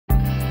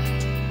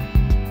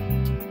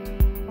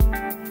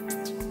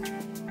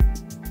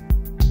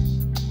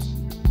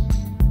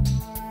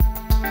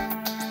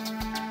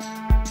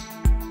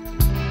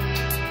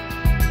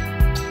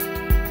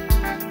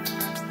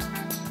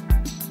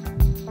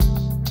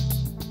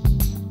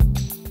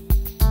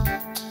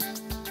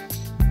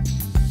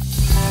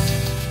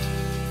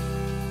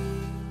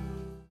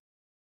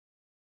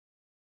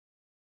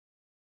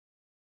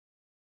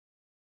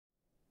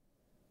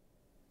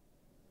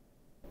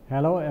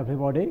Hello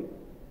everybody,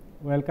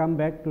 welcome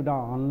back to the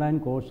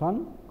online course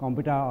on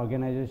computer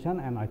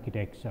organization and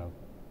architecture.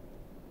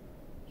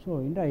 So,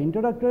 in the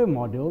introductory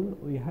module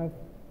we have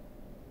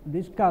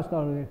discussed,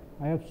 or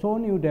I have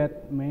shown you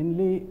that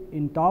mainly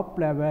in top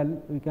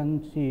level we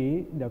can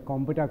see the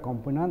computer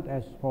component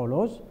as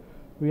follows.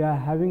 We are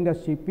having the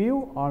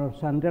CPU or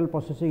central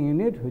processing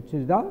unit, which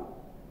is the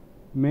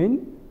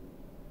main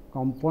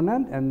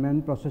component and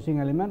main processing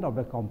element of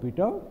the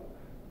computer.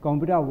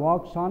 Computer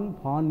works on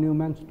von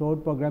Neumann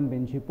stored program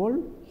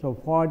principle. So,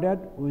 for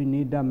that we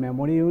need the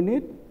memory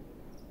unit.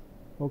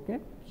 Okay.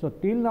 So,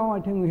 till now I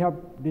think we have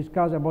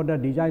discussed about the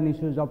design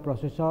issues of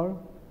processor,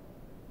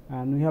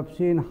 and we have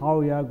seen how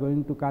we are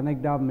going to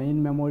connect the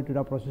main memory to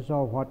the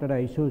processor, what are the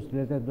issues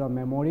related to the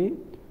memory.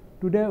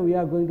 Today we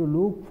are going to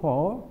look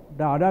for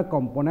the other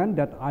component,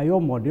 that I/O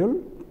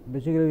module.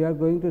 Basically we are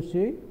going to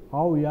see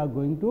how we are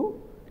going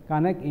to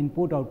connect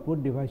input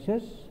output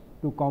devices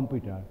to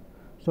computer.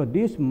 So,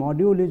 this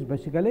module is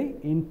basically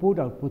input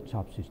output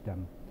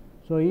subsystem.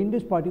 So, in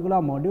this particular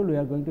module we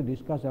are going to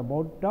discuss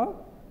about the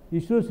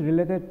issues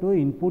related to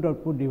input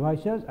output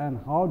devices and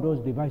how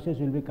those devices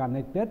will be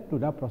connected to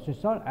the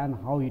processor and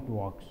how it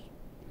works.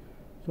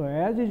 So,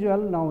 as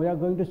usual, now we are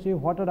going to see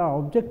what are the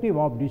objective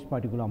of this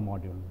particular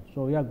module.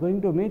 So, we are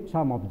going to meet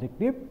some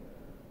objective.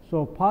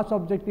 So, first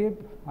objective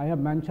I have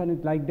mentioned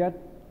it like that,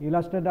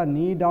 illustrate the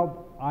need of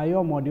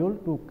I/O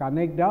module to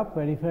connect the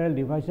peripheral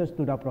devices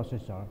to the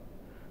processor.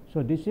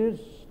 So, this is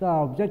the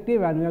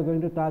objective and we are going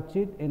to touch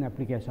it in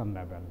application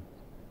level.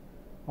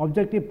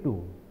 Objective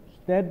 2,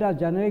 state the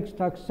generic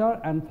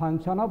structure and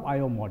function of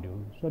I/O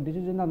module. So, this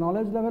is in the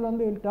knowledge level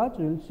only we will touch,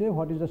 we will see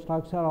what is the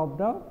structure of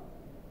the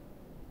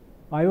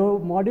I/O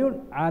module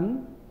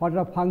and what is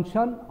the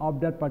function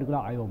of that particular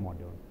I/O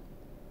module.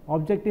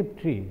 Objective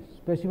 3,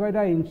 specify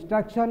the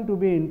instruction to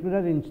be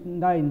included in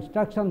the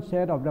instruction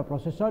set of the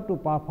processor to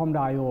perform the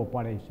I/O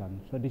operation.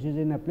 So, this is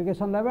in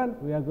application level,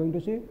 we are going to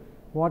see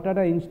what are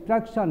the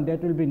instructions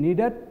that will be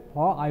needed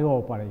for I/O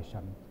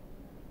operation.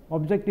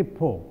 Objective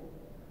 4,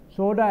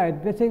 show the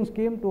addressing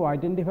scheme to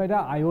identify the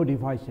I/O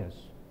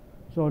devices.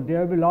 So,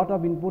 there will be lot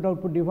of input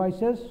output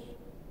devices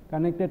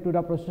connected to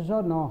the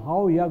processor. Now,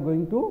 how we are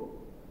going to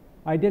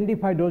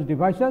identify those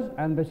devices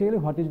and basically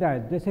what is the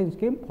addressing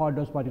scheme for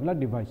those particular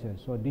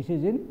devices. So, this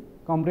is in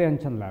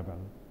comprehension level.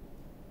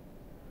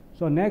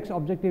 So, next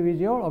objective is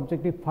your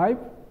objective 5,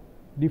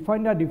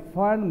 define the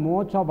different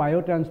modes of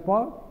I/O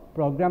transfer,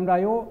 programmed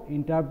I/O,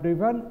 interrupt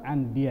driven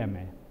and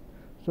DMA.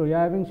 So, we are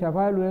having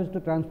several ways to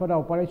transfer the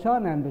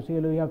operation and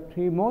basically we have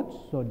 3 modes.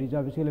 So, these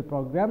are basically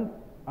programmed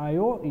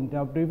I/O,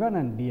 interrupt driven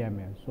and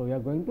DMA. So, we are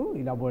going to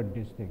elaborate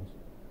these things.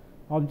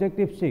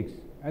 Objective 6,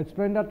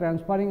 explain the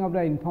transferring of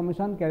the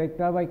information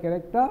character by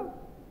character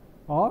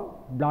or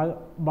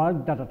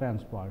bulk data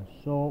transfer.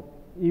 So,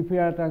 if we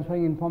are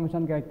transferring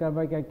information character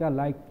by character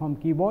like from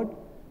keyboard,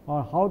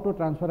 or how to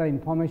transfer the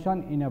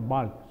information in a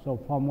bulk. So,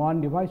 from one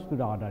device to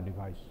the other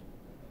device.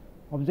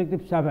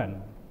 Objective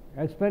 7,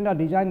 explain the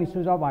design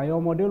issues of I/O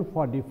module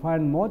for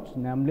different modes,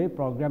 namely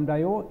programmed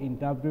I/O,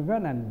 interrupt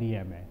driven and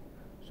DMA.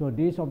 So,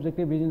 this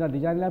objective is in the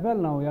design level.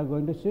 Now, we are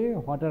going to see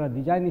what are the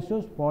design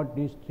issues for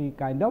these 3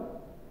 kind of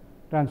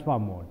transfer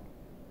mode.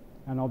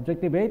 And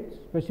objective 8,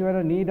 specify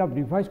the need of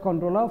device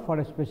controller for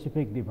a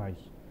specific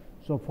device.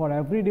 So, for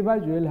every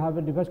device we will have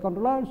a device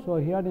controller. So,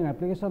 here in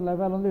application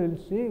level only we will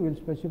see, we will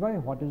specify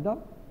what is the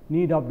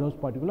need of those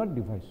particular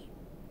device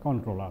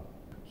controller.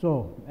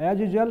 So, as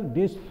usual,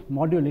 this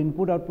module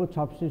input output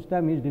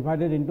subsystem is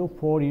divided into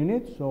 4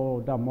 units.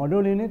 So, the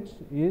module units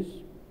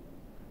is,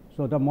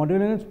 so the module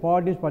units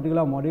for this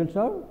particular modules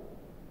are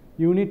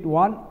unit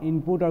 1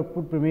 input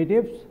output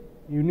primitives,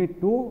 unit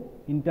 2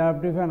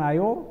 interrupt driven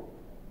I/O,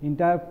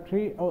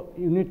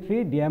 unit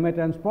 3 DMA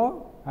transfer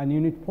and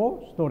unit 4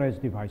 storage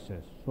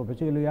devices. So,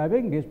 basically we are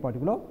having this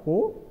particular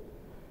 4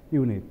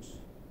 units.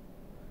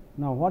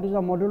 Now, what is the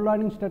module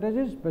learning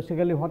strategies?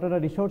 Basically, what are the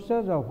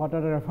resources or what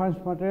are the reference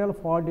material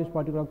for this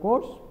particular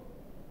course,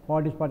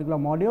 for this particular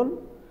module.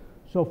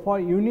 So, for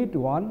unit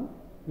 1,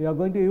 we are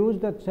going to use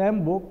the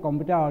same book,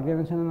 Computer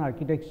Organization and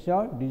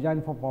Architecture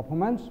Design for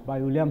Performance by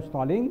William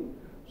Stalling.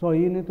 So,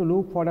 you need to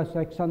look for the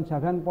section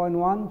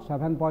 7.1,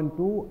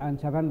 7.2 and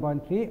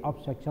 7.3 of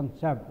section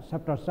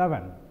chapter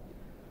 7.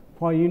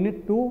 For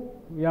unit 2,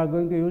 we are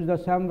going to use the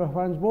same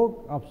reference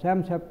book of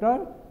same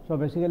chapter. So,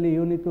 basically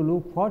you need to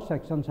look for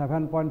section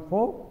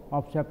 7.4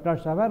 of chapter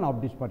 7 of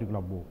this particular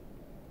book.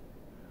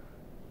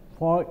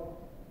 For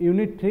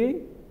unit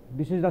 3,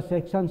 this is the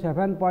section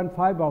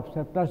 7.5 of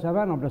chapter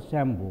 7 of the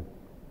same book.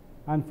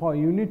 And for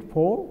unit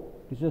 4,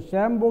 this is the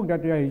same book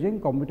that we are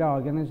using, Computer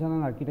Organization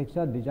and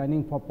Architecture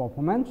Designing for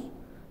Performance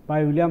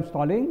by William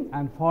Stalling,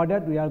 and for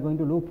that we are going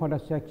to look for the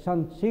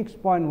section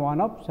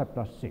 6.1 of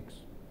chapter 6.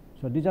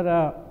 So, these are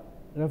the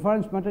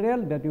reference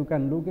material that you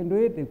can look into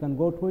it, you can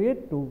go through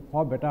it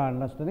for better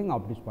understanding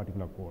of this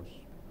particular course.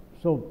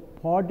 So,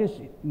 for this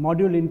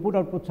module input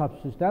output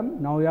subsystem,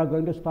 now we are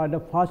going to start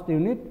the first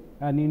unit,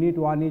 and unit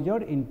 1 is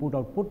your input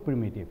output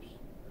primitives.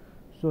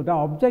 So, the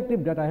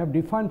objective that I have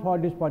defined for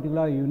this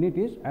particular unit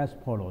is as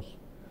follows.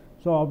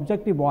 So,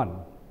 objective 1,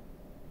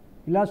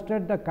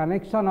 illustrate the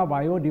connection of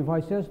I/O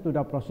devices to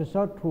the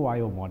processor through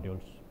I/O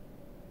modules.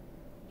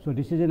 So,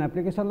 this is in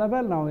application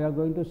level. Now, we are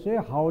going to say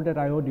how that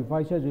I/O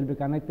devices will be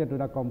connected to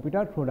the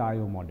computer through the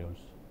I/O modules.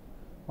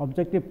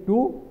 Objective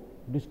 2,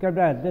 describe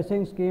the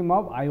addressing scheme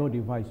of I/O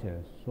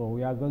devices. So,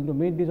 we are going to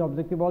meet this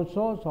objective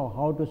also. So,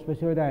 how to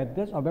specify the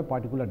address of a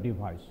particular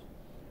device.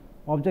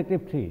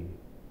 Objective 3,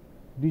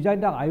 design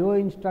the I/O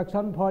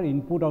instruction for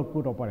input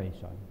output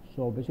operation.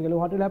 So, basically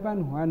what will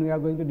happen when we are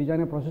going to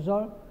design a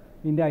processor,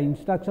 in the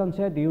instruction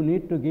set you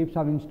need to give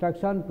some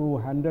instruction to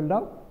handle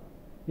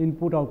the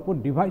input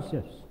output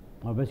devices,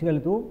 or basically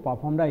to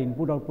perform the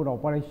input output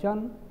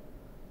operation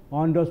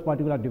on those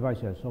particular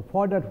devices. So,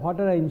 for that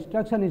whatever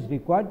instruction is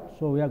required,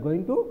 so we are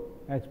going to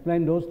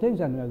explain those things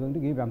and we are going to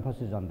give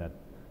emphasis on that.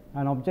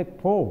 And object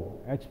 4,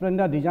 explain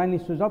the design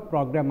issues of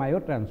program I/O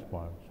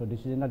transfer. So, this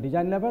is in the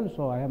design level.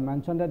 So, I have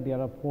mentioned that there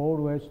are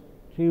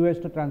 3 ways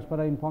to transfer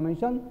the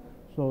information.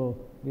 So,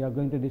 we are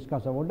going to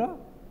discuss about the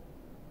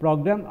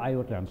program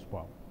I/O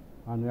transfer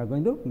and we are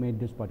going to meet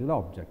this particular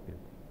objective.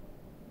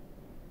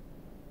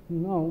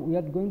 Now, we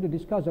are going to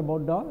discuss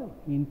about the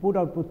input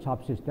output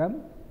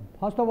subsystem.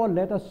 First of all,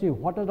 let us see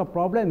what is the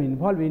problem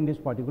involved in this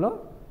particular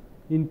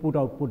input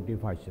output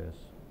devices.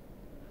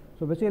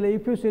 So, basically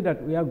if you see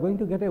that we are going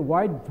to get a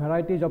wide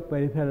varieties of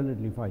peripheral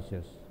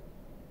devices.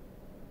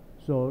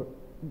 So,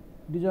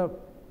 these are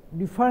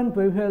different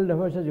peripheral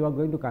devices you are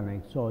going to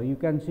connect. So, you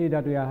can see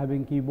that we are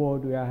having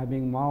keyboard, we are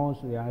having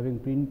mouse, we are having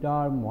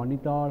printer,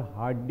 monitor,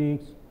 hard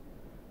disk,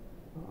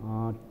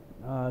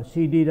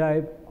 CD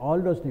drive,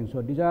 all those things.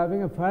 So, these are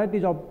having a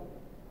varieties of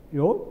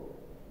your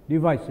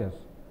devices.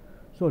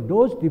 So,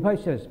 those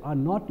devices are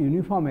not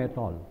uniform at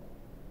all.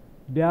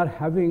 They are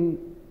having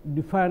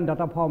different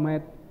data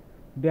format,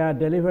 they are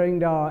delivering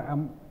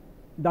the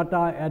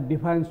data at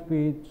different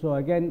speed. So,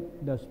 again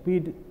the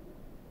speed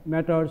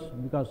matters,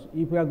 because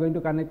if we are going to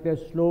connect a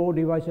slow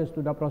devices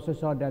to the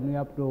processor, then we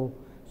have to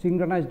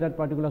synchronize that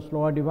particular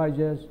slower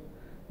devices.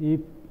 If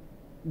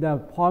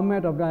the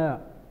format of the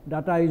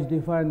data is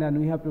different, then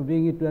we have to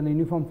bring it to an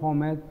uniform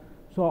format.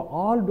 So,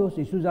 all those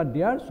issues are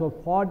there. So,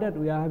 for that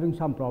we are having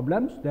some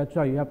problems, that is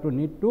why you have to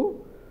need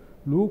to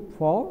look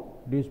for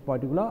this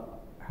particular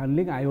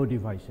handling I/O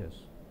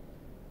devices.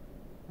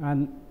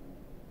 And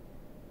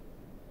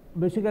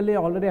basically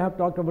already I have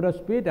talked about the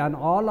speed, and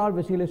all are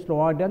basically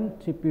slower than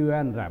CPU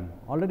and RAM.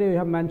 Already we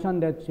have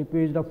mentioned that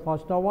CPU is the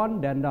first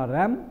one, then the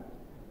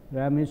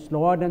RAM is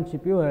slower than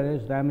CPU,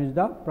 whereas RAM is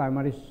the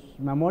primary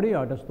memory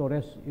or the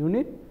storage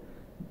unit.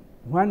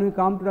 When we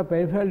come to the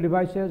peripheral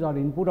devices or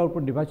input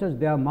output devices,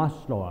 they are much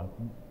slower.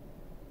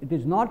 It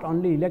is not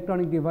only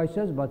electronic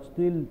devices, but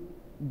still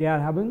they are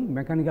having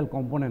mechanical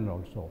component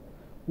also.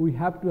 We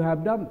have to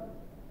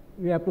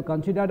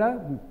consider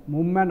the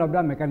movement of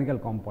the mechanical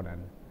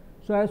component.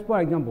 So, as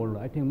for example,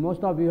 I think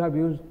most of you have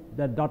used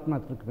the dot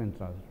matrix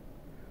printers.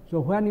 So,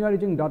 when you are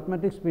using dot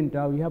matrix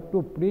printer, we have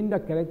to print the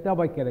character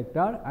by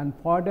character, and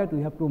for that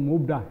we have to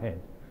move the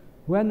head.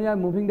 When we are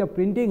moving the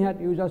printing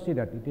head, you just see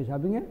that it is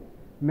having a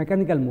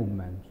mechanical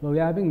movement. So, we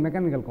are having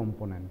mechanical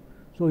component.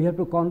 So, we have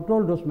to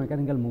control those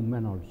mechanical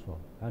movement also,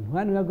 and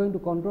when we are going to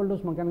control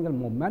those mechanical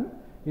movement,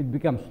 it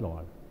becomes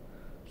slower.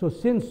 So,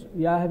 since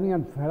we are having a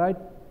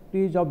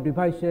varieties of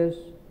devices,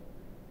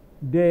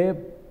 they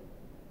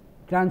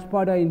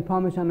transfer the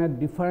information at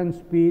different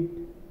speed,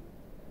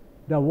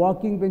 the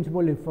working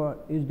principle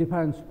is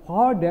different.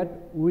 For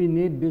that we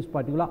need this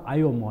particular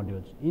I/O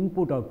modules,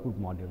 input output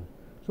modules.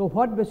 So,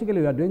 what basically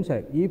we are doing,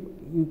 sir, if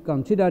you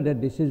consider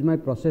that this is my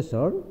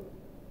processor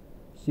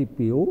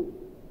CPU,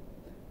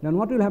 then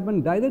what will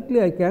happen,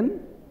 directly I can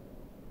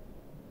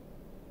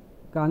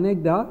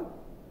connect the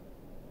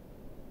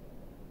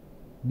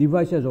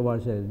devices over,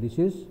 say this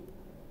is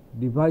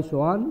device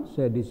 1,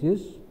 say this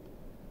is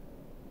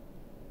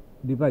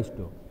device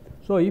 2.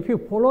 So, if you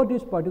follow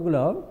this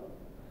particular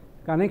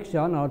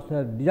connection or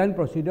say design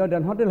procedure,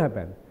 then what will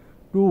happen?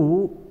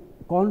 To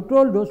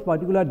control those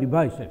particular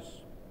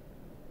devices,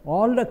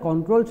 all the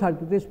control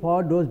circuitries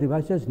for those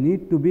devices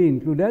need to be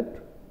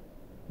included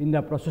in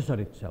the processor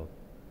itself.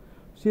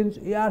 Since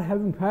we are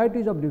having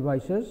varieties of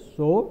devices,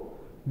 so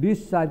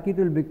this circuit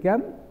will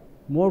become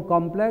more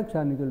complex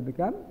and it will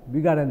become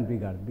bigger and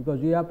bigger,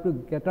 because you have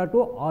to cater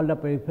to all the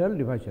peripheral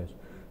devices.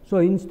 So,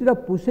 instead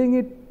of pushing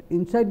it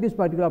inside this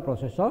particular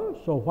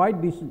processor, so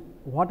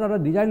what are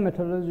the design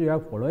methodologies we are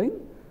following?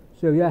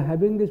 So, we are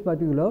having this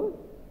particular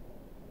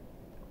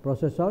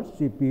processor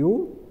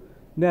CPU,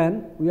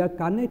 then we are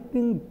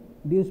connecting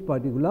this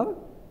particular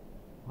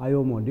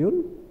I/O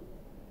module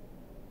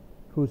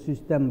through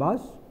system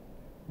bus,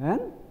 and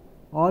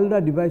all the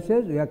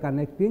devices we are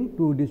connecting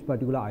to this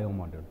particular I/O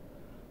module.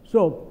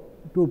 So,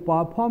 to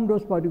perform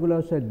those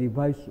particular, say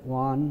device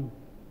 1,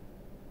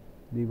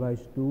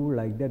 device 2,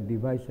 like that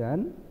device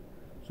n.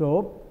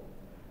 So,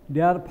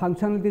 their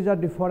functionalities are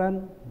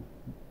different,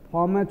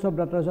 formats of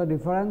data are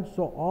different.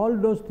 So, all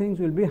those things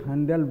will be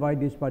handled by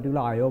this particular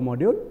I/O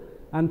module,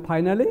 and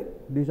finally,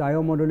 this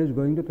I/O module is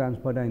going to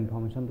transfer the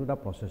information to the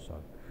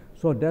processor.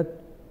 So, that's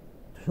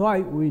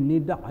why we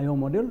need the I/O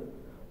module.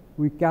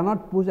 We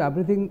cannot push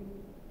everything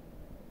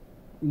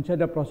inside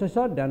the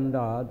processor, then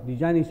the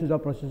design issues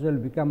of processor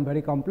will become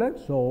very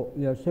complex. So,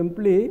 we are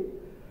simply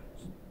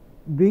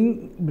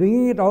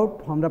bringing it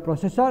out from the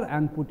processor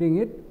and putting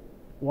it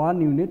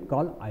one unit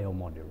called I/O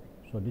module.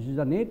 So, this is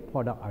the need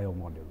for the I/O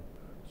module.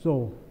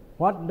 So,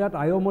 what that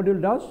I/O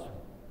module does?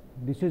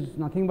 This is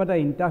nothing but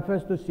an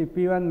interface to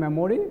CPU and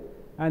memory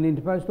and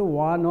interface to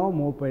one or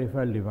more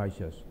peripheral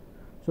devices.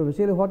 So,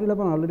 basically what will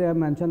happen, already I have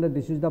mentioned that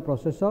this is the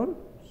processor,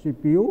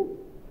 CPU.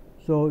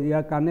 So, we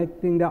are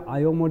connecting the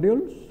I/O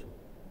modules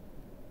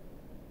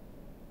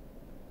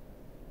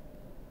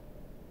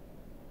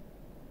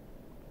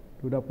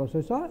to the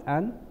processor,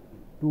 and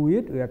to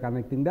it we are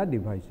connecting the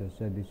devices.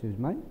 So, this is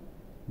my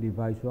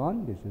device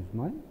 1, this is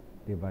my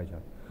device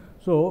 1.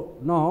 So,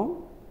 now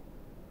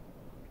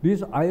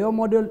this I/O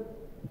module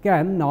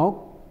can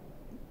now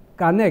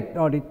connect,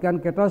 or it can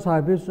cater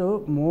service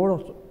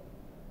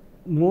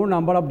more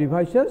number of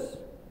devices,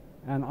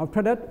 and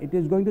after that it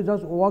is going to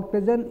just work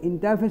as an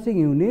interfacing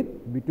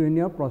unit between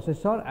your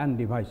processor and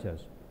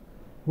devices.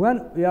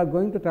 When we are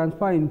going to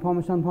transfer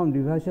information from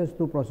devices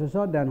to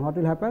processor, then what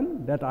will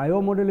happen? That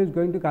I/O module is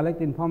going to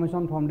collect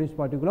information from this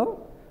particular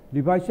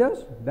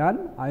devices,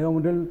 then I/O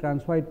module will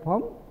transfer it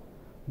from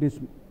this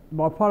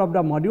buffer of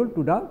the module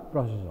to the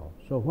processor.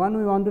 So, when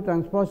we want to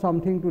transfer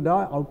something to the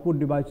output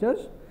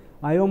devices,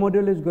 I/O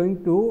module is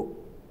going to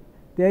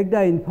take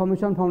the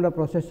information from the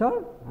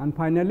processor, and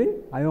finally,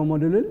 I/O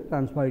module will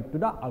transfer it to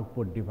the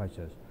output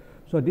devices.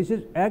 So, this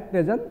is act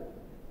as an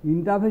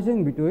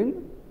interfacing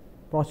between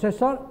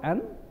processor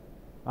and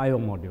I/O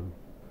module.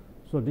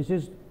 So, this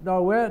is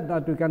the way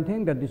that we can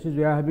think that this is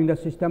we are having the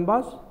system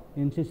bus.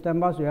 In system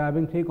bus, we are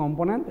having 3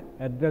 components: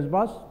 address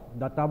bus,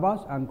 data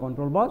bus and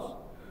control bus.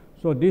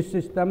 So, this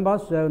system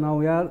bus, now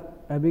we are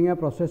having a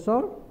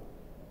processor.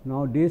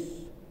 Now, this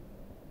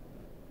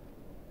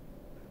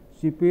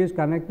CPU is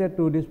connected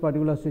to this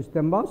particular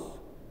system bus,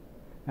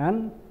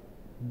 and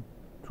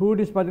through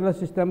this particular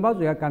system bus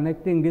we are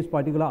connecting this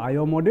particular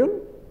I/O module,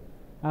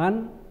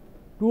 and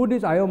to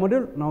this I/O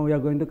module now we are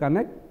going to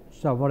connect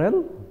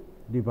several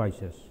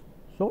devices.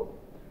 So,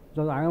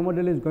 the I/O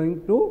module is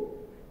going to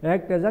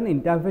act as an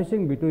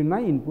interfacing between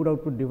my input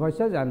output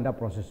devices and the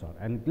processor,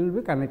 and it will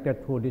be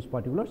connected through this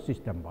particular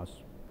system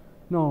bus.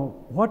 Now,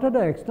 what are the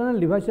external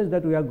devices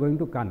that we are going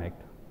to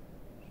connect?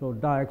 So,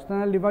 the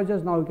external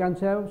devices, now we can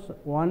say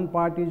one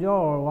part is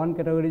or one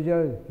category is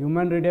a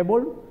human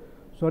readable,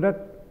 so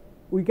that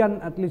we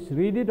can at least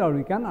read it or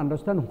we can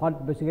understand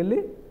what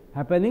basically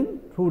happening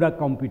through the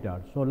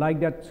computer. So, like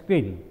that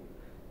screen,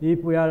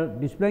 if we are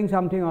displaying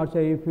something, or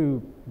say if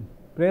you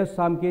press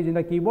some keys in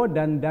the keyboard,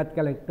 then that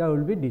character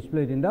will be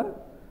displayed in the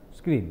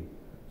screen.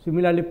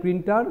 Similarly,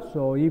 printer.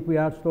 So, if we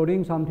are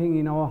storing something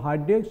in our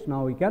hard disk,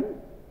 now we can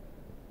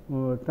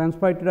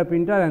transfer it to the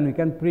printer and we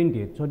can print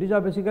it. So, these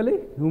are basically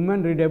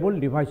human readable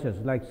devices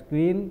like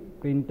screen,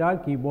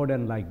 printer, keyboard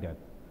and like that.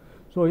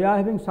 So, we are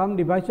having some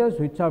devices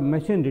which are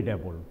machine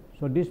readable.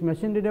 So, these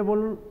machine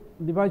readable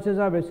devices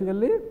are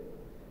basically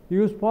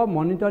used for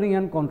monitoring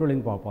and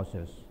controlling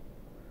purposes.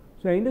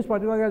 So, in this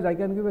particular case I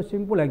can give a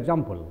simple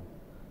example.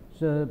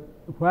 So,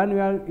 when we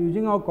are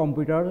using our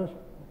computers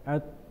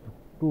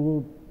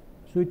to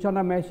switch on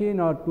a machine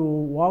or to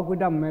work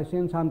with a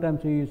machine,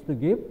 sometimes we used to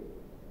give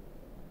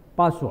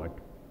password.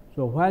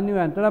 So, when you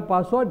enter a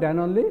password, then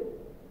only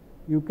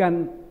you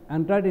can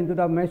enter it into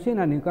the machine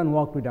and you can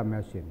work with the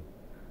machine.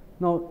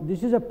 Now,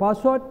 this is a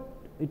password,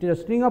 it is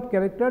a string of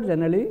characters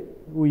generally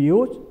we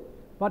use,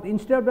 but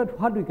instead of that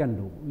what we can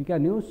do? We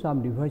can use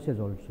some devices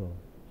also,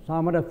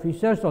 some other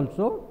features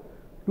also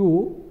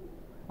to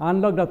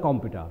unlock the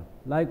computer.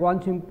 Like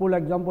one simple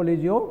example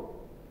is your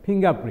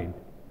fingerprint.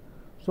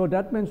 So,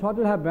 that means what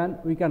will happen?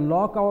 We can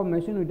lock our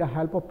machine with the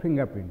help of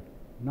fingerprint.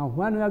 Now,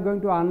 when we are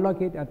going to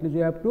unlock it, at least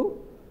we have to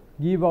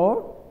give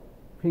our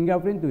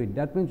fingerprint to it.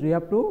 That means we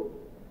have to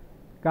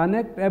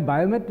connect a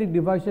biometric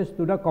devices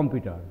to the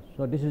computer.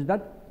 So, this is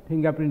that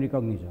fingerprint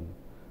recognition.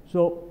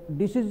 So,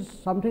 this is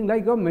something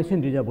like your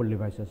machine readable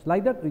devices.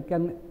 Like that we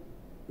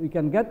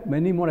can get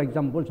many more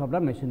examples of the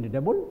machine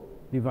readable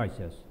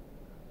devices.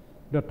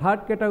 The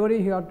third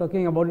category here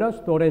talking about the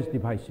storage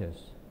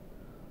devices.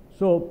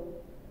 So,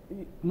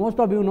 most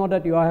of you know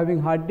that you are having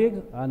hard disk,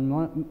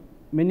 and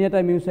many a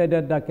time you say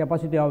that the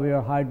capacity of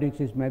your hard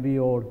disk is maybe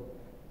your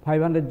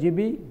 500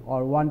 GB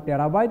or 1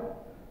 terabyte.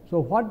 So,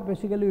 what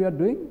basically we are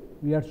doing?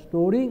 We are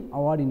storing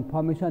our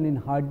information in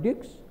hard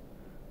disks.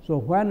 So,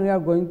 when we are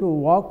going to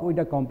work with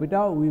the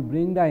computer, we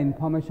bring the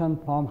information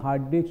from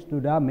hard disks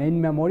to the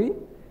main memory,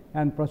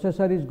 and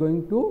processor is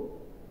going to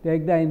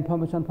take the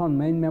information from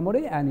main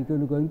memory and it will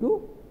be going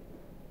to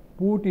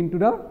put into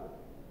the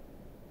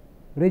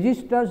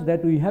registers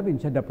that we have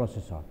inside the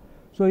processor.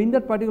 So, in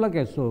that particular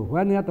case, so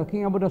when we are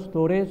talking about the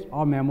storage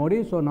or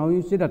memory, so now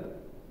you see that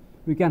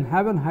we can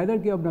have a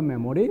hierarchy of the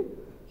memory.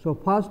 So,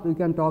 first we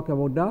can talk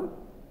about the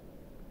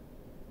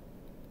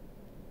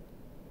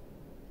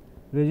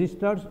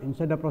registers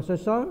inside the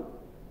processor,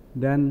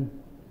 then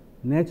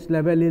next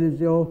level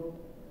is your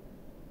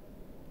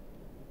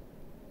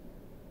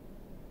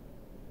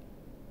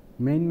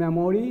main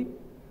memory,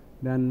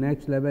 then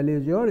next level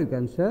is your, you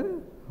can say,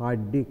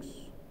 hard disks.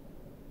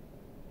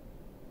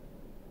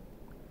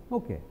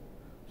 Okay.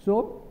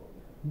 So,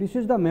 this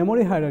is the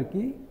memory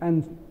hierarchy,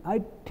 and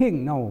I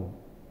think now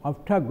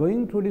after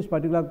going through this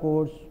particular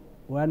course,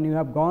 when you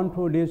have gone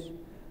through this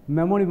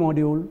memory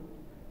module,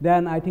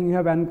 then I think you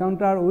have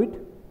encountered with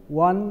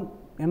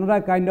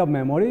another kind of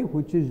memory,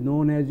 which is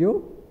known as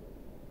your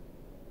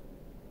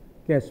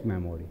cache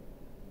memory.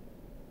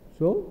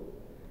 So,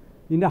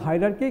 in the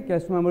hierarchy,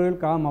 cache memory will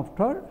come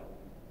after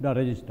the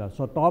register.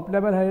 So, top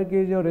level hierarchy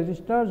is your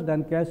registers,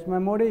 then cache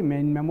memory,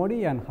 main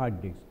memory and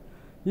hard disk.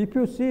 If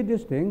you see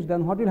these things,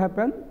 then what will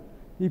happen?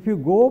 If you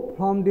go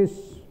from this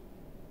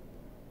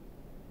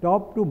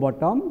top to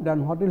bottom,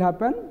 then what will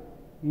happen?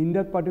 In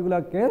that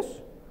particular case,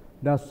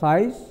 the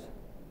size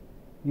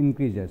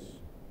increases.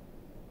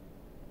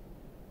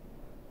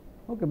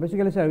 Okay,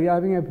 basically, sir, we are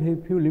having a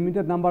few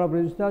limited number of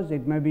registers.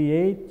 It may be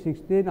 8,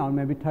 16 or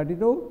maybe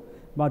 32,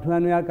 but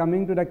when we are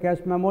coming to the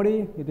cache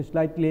memory, it is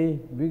slightly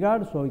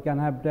bigger. So, you can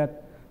have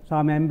that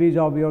some MBs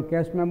of your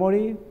cache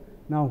memory.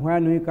 Now,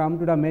 when we come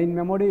to the main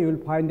memory, you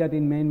will find that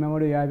in main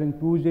memory you are having 2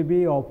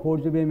 GB or 4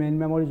 GB main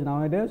memories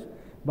nowadays,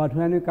 but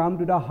when we come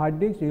to the hard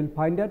disk, you will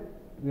find that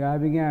we are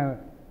having a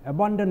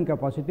abundant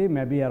capacity,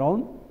 maybe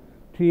around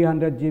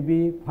 300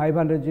 GB,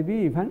 500 GB,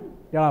 even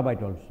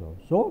terabyte also.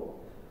 So,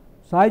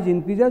 size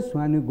increases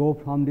when you go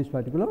from this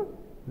particular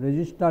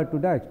register to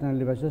the external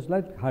devices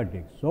like hard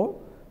disk.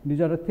 So,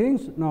 these are the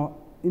things. Now,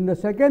 in the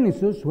second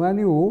issues, when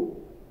you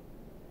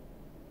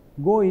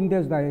go in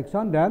this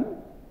direction, then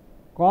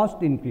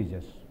cost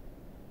increases.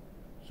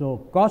 So,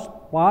 cost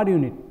per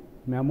unit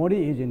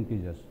memory is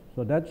increases.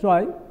 So, that is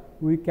why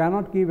we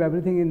cannot keep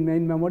everything in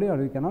main memory, or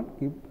we cannot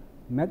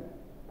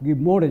give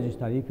more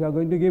register. If you are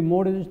going to give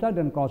more register,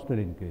 then cost will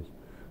increase.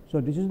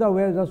 So, this is the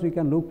way just we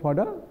can look for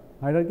the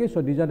hierarchy.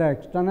 So, these are the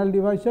external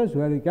devices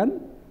where we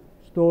can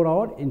store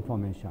our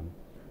information.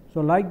 So,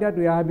 like that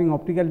we are having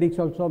optical discs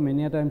also.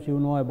 Many times you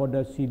know about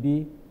the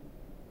CD,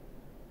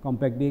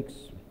 compact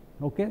discs.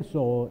 Okay.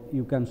 So,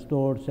 you can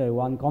store say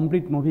one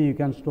complete movie you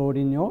can store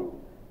in your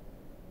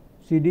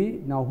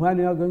CD. Now, when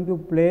you are going to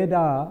play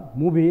the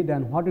movie,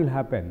 then what will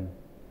happen?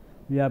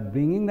 We are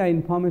bringing the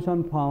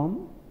information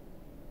from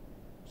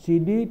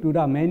CD to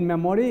the main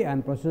memory,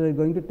 and processor is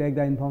going to take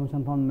the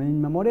information from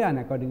main memory, and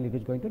accordingly it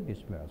is going to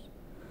display us.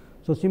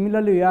 So,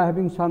 similarly, we are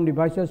having some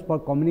devices for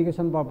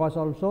communication purpose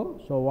also.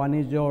 So, one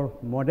is your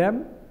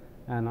modem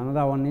and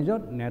another one is your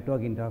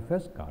network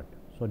interface card.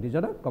 So, these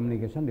are the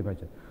communication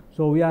devices.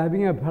 So, we are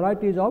having a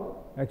varieties of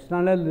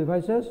external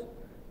devices,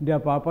 their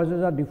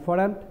purposes are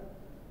different,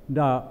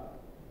 the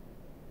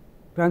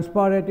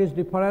transfer rate is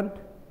different,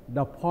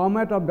 the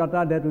format of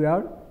data that we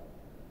are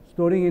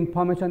storing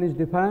information is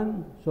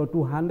different. So,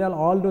 to handle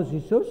all those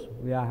issues,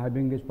 we are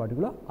having this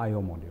particular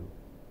I/O module.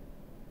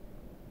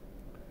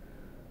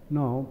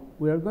 Now,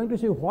 we are going to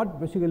see what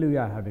basically we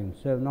are having.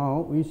 So,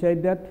 now we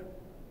said that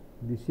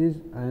this is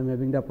I am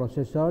having the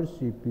processor,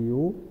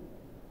 CPU.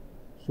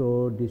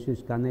 So, this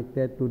is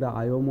connected to the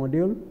I/O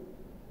module,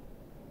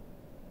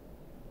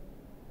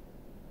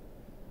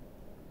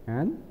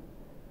 and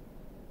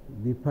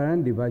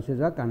different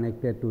devices are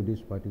connected to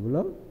this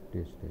particular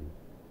thing.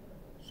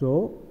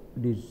 So,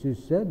 this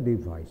is a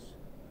device.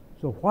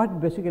 So, what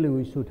basically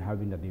we should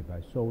have in the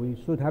device? So, we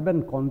should have a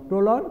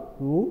controller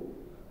to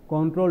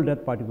control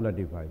that particular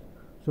device.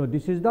 So,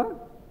 this is the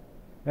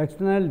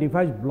external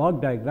device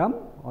block diagram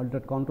or the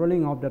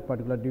controlling of that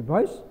particular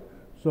device.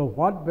 So,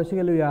 what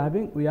basically we are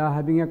having? We are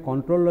having a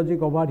control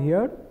logic over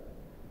here.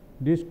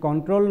 This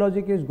control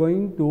logic is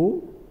going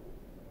to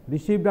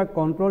receive the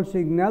control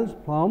signals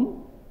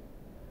from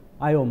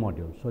I/O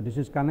module. So, this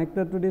is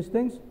connected to these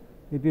things.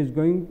 It is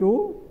going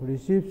to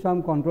receive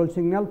some control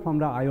signal from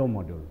the I/O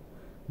module.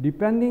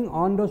 Depending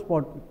on those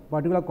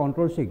particular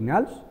control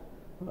signals,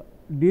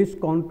 this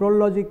control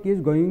logic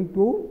is going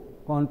to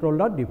control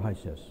the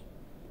devices.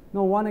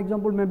 Now, one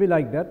example may be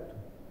like that.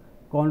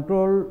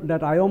 Control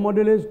that I/O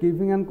module is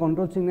giving a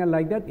control signal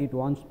like that. It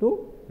wants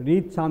to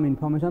read some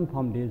information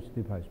from this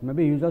device.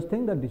 Maybe users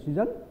think that this is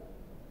a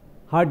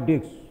hard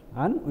disk,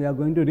 and we are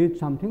going to read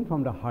something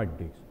from the hard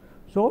disk.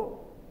 So,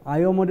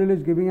 I/O module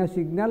is giving a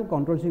signal,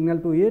 control signal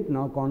to it.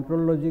 Now, control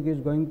logic is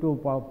going to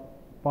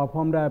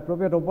perform the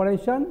appropriate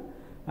operation,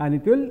 and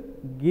it will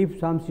give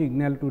some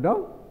signal to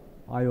the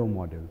I/O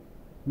module.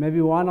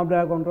 Maybe one of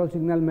the control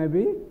signal may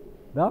be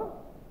the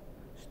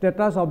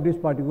status of this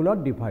particular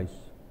device,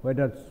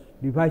 whether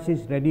device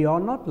is ready or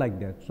not, like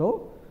that.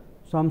 So,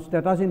 some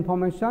status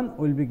information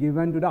will be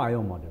given to the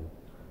I/O module.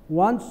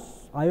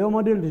 Once I/O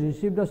module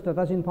receive the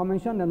status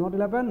information, then what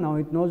will happen? Now,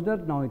 it knows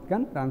that now it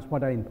can transfer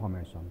the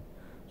information.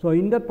 So,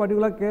 in that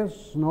particular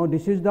case, now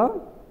this is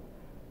the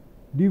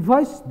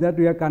device that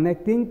we are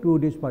connecting to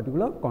this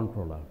particular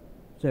controller.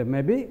 So,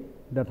 maybe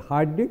that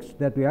hard disk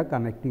that we are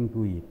connecting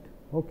to it.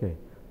 Okay.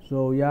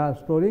 So, we are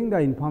storing the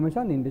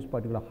information in this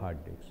particular hard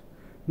disk.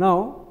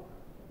 Now,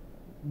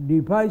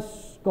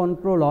 device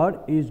controller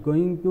is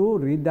going to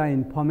read the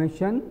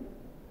information,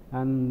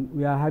 and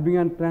we are having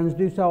a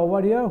transducer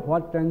over here.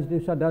 What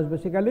transducer does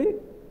basically?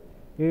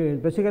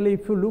 Basically,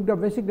 if you look the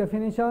basic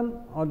definition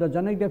or the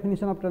generic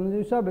definition of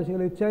transducer,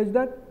 basically it says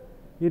that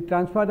it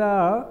transfer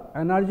the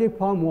energy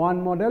from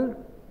one model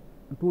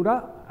to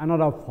the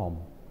another form.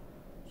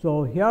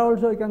 So, here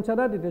also you can say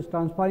that it is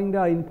transferring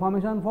the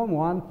information from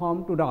one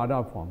form to the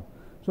other form.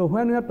 So,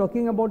 when we are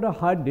talking about the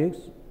hard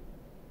disk,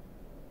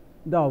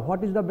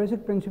 what is the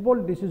basic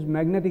principle? This is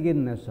magnetic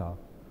in nature.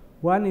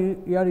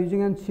 When you are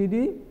using a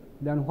CD,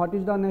 then what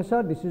is the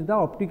nature? This is the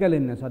optical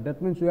in nature.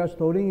 That means we are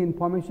storing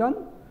information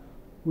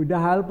with the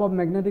help of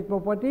magnetic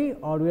property,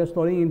 or we are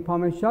storing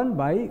information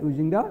by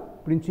using the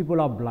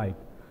principle of light.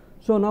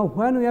 So, now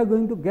when we are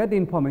going to get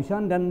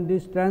information, then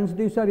this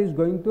transducer is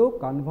going to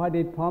convert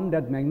it from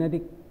that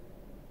magnetic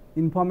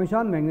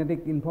information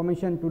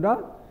to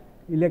the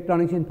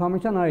electronics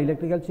information or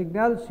electrical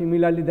signal.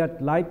 Similarly,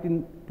 that light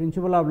in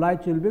principle of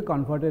light will be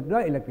converted to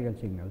the electrical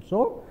signal.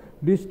 So,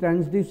 this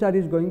transducer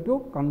is going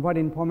to convert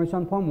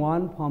information from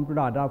one form to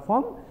the other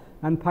form,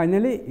 and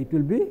finally, it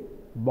will be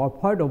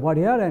buffered over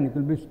here and it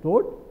will be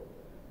stored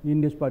in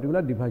this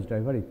particular device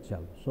driver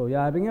itself. So, you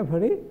are having a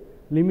very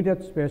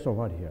limited space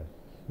over here,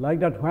 like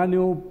that when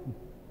you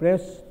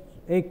press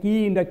a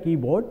key in the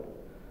keyboard.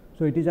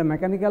 So, it is a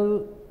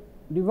mechanical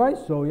device.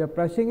 So, you are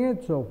pressing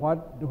it. So,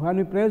 when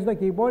you press the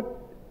keyboard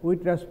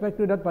with respect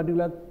to that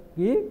particular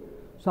key,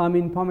 some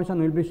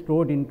information will be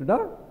stored into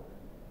the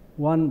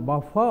one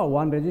buffer,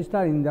 one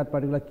register in that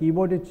particular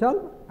keyboard itself,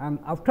 and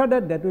after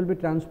that will be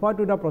transferred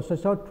to the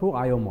processor through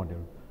I/O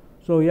module.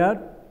 So, we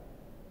are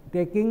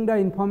taking the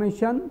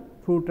information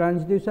through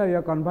transducer, we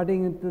are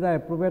converting it to the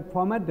appropriate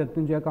format. That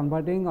means, we are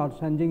converting or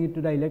changing it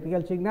to the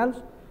electrical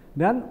signals,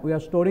 then we are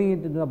storing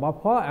it in the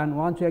buffer, and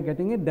once we are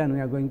getting it, then we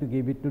are going to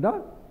give it to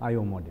the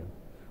I/O module.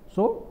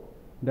 So,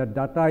 the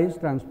data is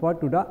transferred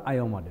to the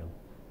I/O module,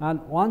 and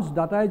once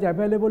data is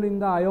available in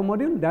the I/O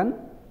module, then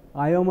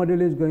I/O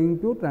module is going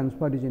to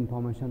transfer this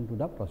information to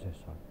the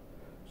processor.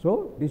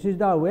 So, this is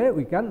the way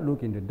we can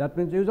look into it. That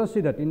means, you just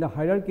see that in the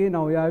hierarchy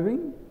now we are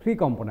having three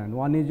components.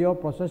 One is your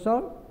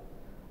processor,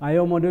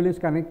 I/O module is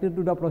connected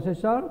to the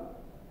processor,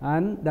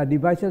 and the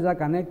devices are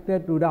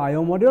connected to the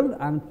I/O module,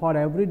 and for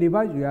every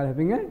device we are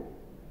having a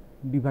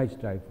device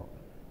driver.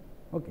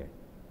 Okay.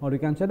 Or you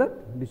can say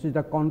that this is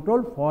the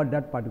control for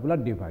that particular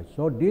device.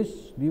 So,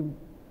 this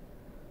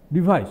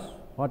device,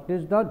 what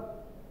is the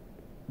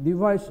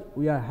device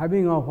we are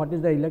having, or what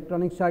is the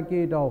electronic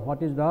circuit, or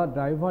what is the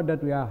driver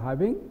that we are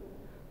having,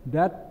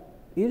 that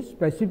is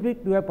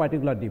specific to a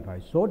particular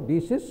device. So,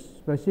 this is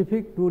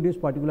specific to this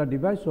particular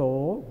device.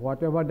 So,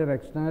 whatever the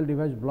external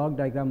device block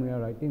diagram we are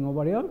writing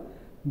over here,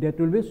 that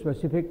will be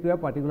specific to a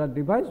particular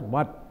device,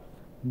 but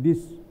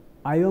this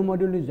I/O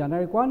module is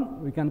generic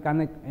one. We can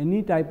connect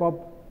any type of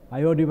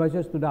I/O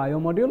devices to the I/O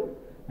module,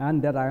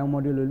 and that I/O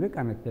module will be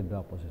connected to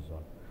the processor.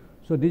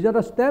 So, these are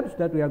the steps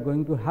that we are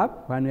going to have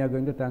when we are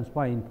going to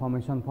transfer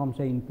information from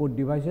say input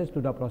devices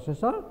to the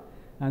processor,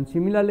 and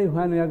similarly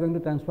when we are going to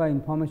transfer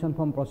information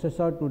from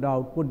processor to the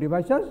output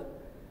devices,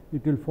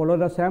 it will follow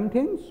the same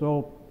thing.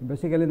 So,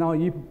 basically now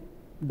if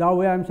the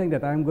way I am saying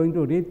that I am going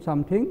to read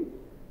something,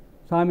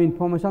 some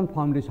information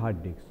from this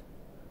hard disk.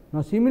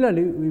 Now,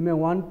 similarly we may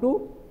want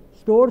to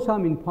store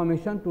some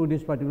information to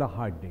this particular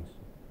hard disk.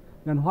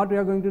 Then what we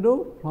are going to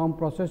do? From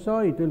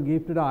processor it will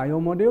give to the I/O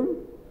module,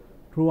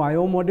 through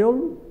I/O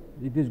module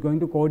it is going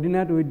to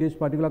coordinate with this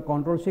particular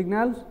control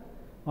signals.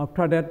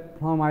 After that,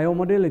 from I/O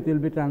module it will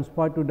be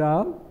transferred to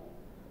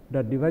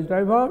the device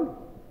driver,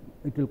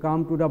 it will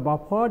come to the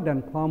buffer,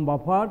 then from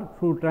buffer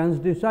through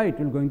transducer it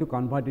will going to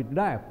convert it to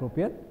the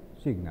appropriate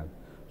signal.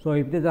 So,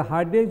 if it is a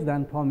hard disk,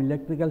 then from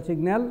electrical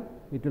signal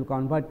it will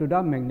convert to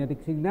the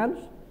magnetic signals,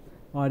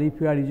 or if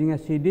you are using a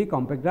CD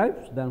compact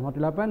drives, then what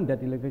will happen?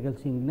 That electrical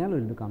signal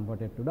will be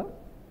converted to the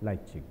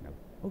light signal.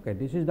 Okay,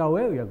 this is the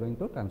way we are going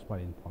to transfer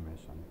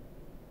information.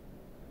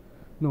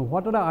 Now,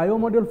 what are the I/O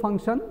module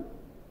function?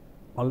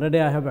 Already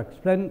I have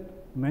explained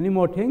many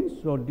more things.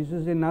 So, this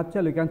is in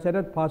nutshell. You can say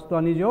that first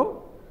one is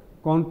your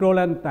control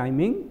and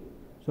timing.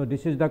 So,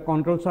 this is the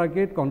control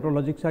circuit, control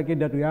logic circuit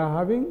that we are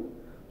having.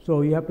 So,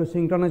 we have to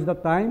synchronize the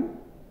time,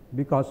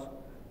 because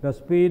the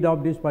speed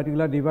of this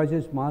particular device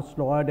is much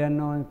slower than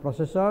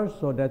processor.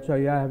 So, that is why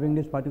we are having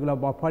this particular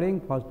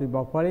buffering. First we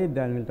buffer it,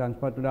 then we will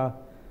transfer to the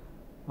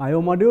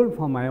I/O module,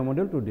 from I/O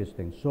module to this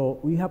thing. So,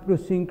 we have to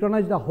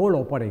synchronize the whole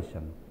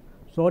operation,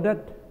 so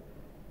that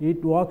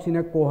it works in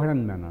a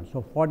coherent manner.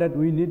 So, for that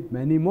we need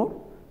many more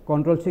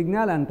control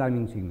signal and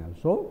timing signal.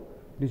 So,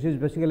 this is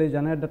basically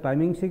generate the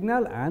timing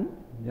signal and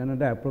generate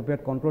the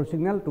appropriate control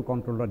signal to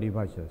control the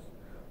devices.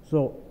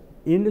 So,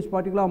 in this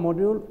particular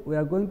module we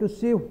are going to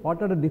see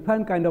what are the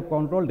different kind of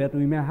control that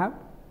we may have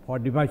for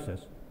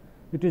devices.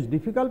 It is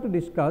difficult to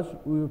discuss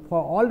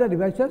for all the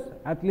devices,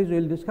 at least we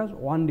will discuss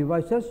one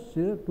devices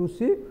to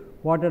see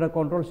what are the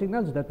control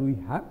signals that we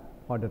have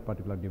for that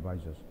particular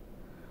devices.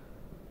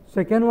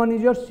 Second one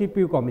is your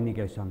CPU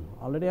communication.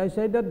 Already I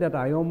said that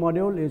I/O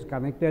module is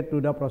connected to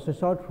the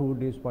processor through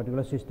this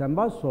particular system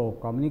bus. So,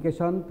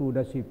 communication to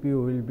the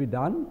CPU will be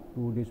done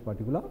to this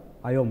particular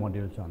I/O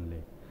modules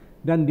only.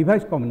 Then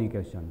device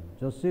communication.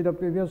 Just see the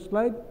previous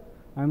slide.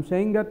 I am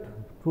saying that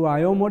through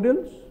I/O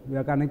modules we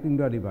are connecting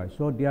to a device.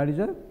 So, there is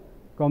a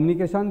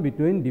communication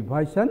between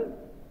device and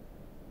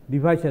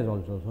devices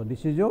also. So,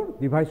 this is your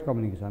device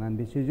communication and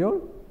this is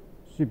your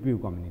CPU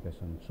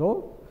communication.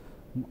 So,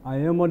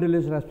 I/O module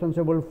is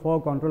responsible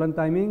for control and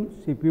timing,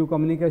 CPU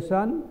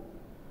communication,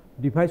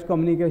 device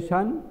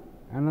communication,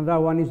 another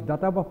one is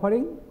data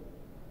buffering.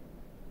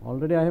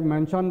 Already I have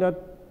mentioned that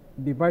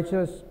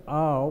devices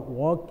are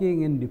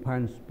working in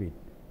different speed,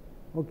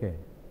 okay,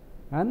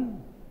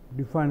 and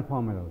different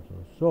format also.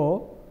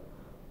 So,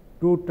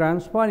 to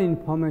transfer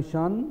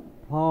information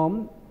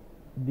from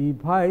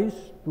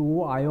device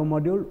to I/O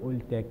module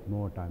will take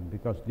more time,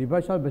 because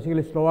devices are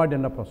basically slower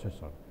than the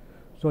processor.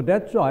 So,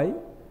 that is why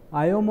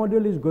I/O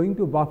module is going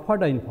to buffer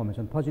the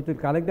information. First, it will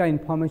collect the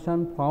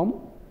information from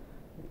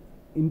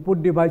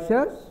input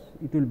devices,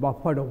 it will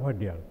buffer over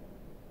there.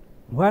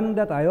 When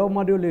that I/O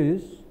module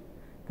is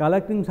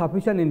collecting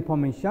sufficient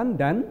information,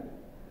 then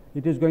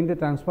it is going to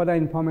transfer the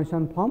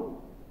information from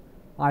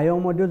I/O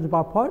modules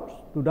buffers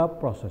to the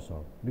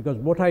processor, because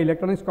both are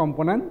electronics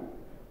component,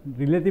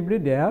 relatively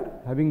they are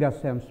having the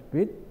same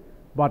speed,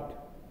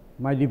 but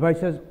my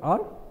devices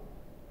are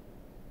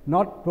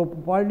not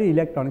properly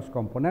electronics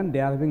component, they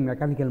are having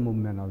mechanical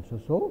movement also.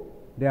 So,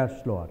 they are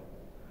slower.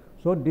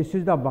 So, this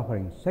is the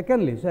buffering.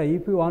 Secondly, say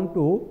if you want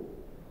to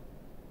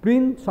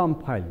print some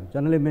file,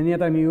 generally many a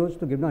time you used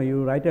to give,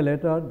 you write a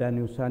letter, then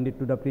you send it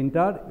to the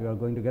printer, you are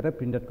going to get a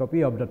printed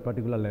copy of that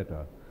particular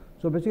letter.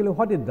 So, basically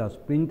what it does,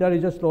 printer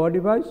is a slower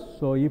device.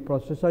 So, if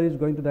processor is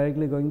going to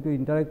directly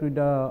interact with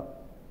the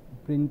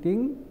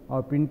printing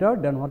or printer,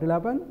 then what will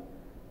happen?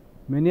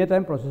 Many a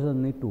time processor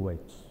need to wait.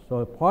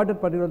 So, for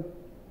that particular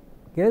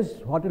case,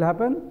 what will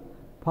happen?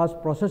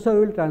 First processor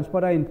will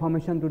transfer the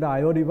information to the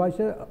I/O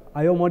devices,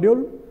 I/O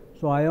module.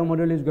 So, I/O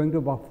module is going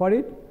to buffer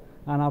it,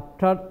 and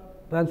after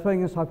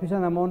transferring a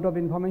sufficient amount of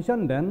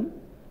information, then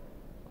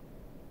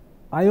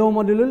I/O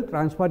module will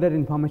transfer that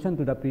information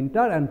to the printer,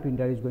 and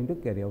printer is going to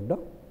carry out the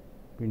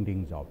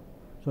printing job.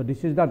 So,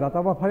 this is the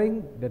data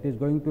buffering that is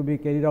going to be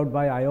carried out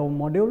by I/O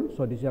module.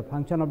 So, this is a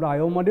function of the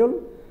I/O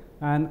module,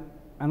 and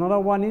another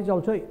one is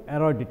also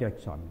error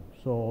detection.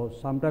 So,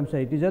 sometimes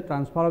it is a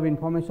transfer of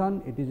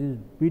information, it is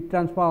bit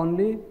transfer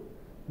only,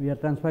 we are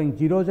transferring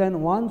zeros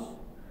and ones.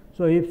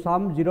 So, if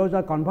some zeros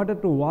are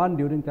converted to 1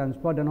 during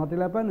transfer, then what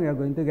will happen? We are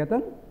going to get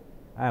an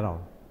error.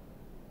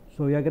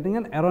 So, we are getting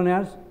an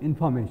erroneous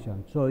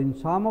information. So, in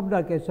some of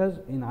the cases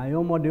in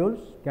I/O modules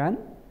can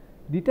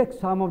detect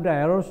some of the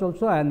errors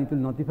also, and it will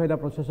notify the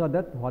processor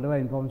that whatever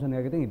information we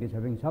are getting, it is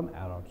having some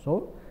error.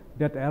 So,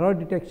 that error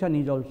detection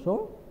is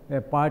also a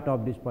part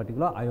of this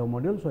particular I/O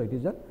module. So, it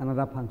is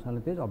another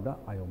functionalities of the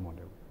I/O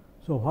module.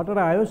 So, what are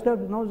the I/O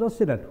steps? Now, just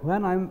see that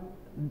when I am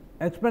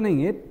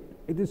explaining it,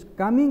 it is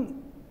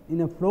coming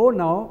in a flow.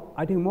 Now,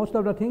 I think most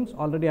of the things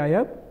already I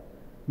have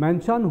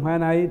mentioned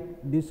when I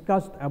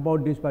discussed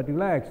about this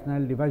particular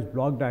external device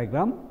block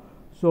diagram.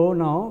 So,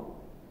 now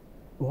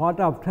what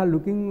after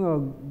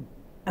looking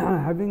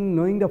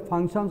knowing the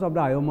functions of the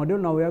I/O module,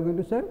 now we are going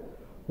to say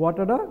what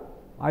are the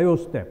I/O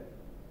steps.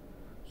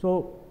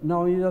 So,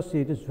 now you just see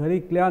it is very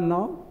clear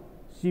now.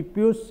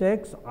 CPU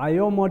checks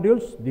I/O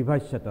modules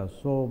device status.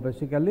 So,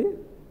 basically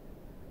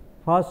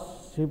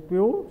first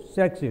CPU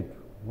checks it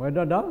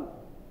whether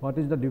what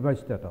is the device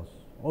status.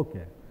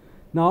 Okay.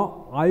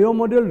 Now, I/O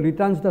module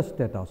returns the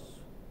status.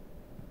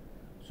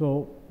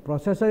 So,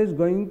 processor is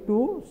going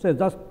to say,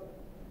 just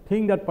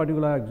think that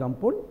particular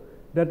example,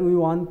 that we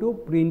want to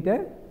print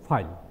a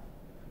file.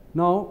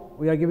 Now,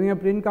 we are giving a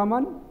print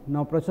command.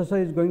 Now, processor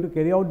is going to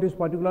carry out this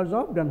particular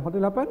job, then what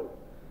will happen?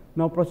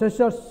 Now,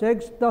 processor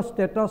checks the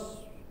status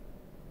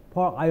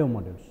for I/O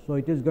modules. So,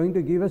 it is going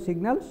to give a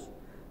signals,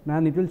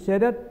 and it will say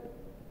that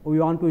we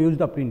want to use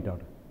the printer.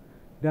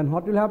 Then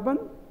what will happen?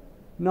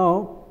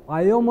 Now,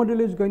 I/O module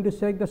is going to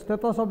check the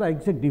status of the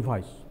exact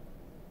device,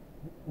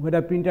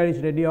 whether printer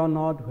is ready or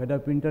not, whether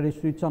printer is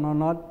switched on or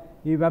not.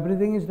 If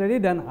everything is ready,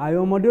 then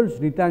I/O modules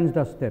returns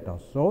the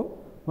status. So,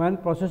 when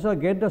processor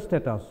get the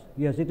status,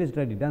 yes, it is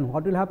ready, then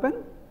what will happen?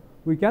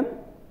 We can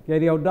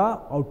carry out the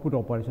output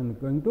operation,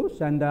 going to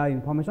send the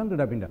information to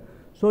the printer.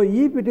 So,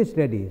 if it is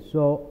ready,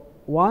 so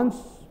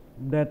once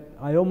that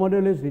I/O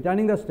module is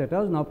returning the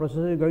status, now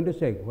processor is going to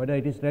check whether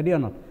it is ready or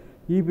not.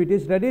 If it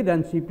is ready,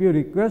 then CPU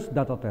requests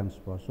data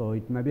transfer. So,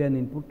 it may be an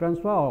input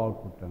transfer or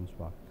output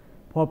transfer.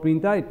 For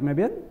printer, it may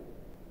be an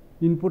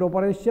input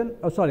operation,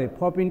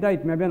 for printer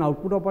it may be an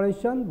output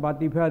operation,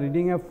 but if you are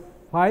reading a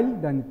file,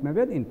 then it may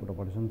be an input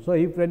operation. So,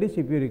 if ready,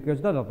 CPU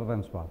requests the data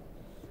transfer.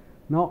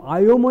 Now,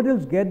 I/O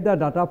modules get the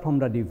data from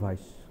the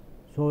device.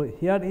 So,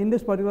 here in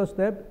this particular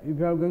step, if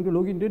you are going to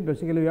look into it,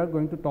 basically we are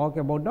going to talk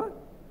about the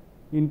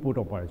input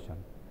operation.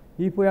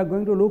 If we are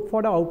going to look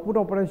for the output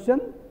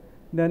operation,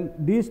 then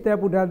this step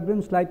would have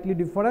been slightly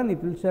different.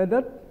 It will say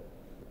that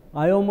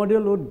I/O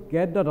module would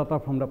get the data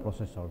from the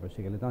processor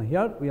basically. Now,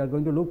 here we are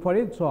going to look for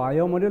it. So,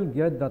 I/O module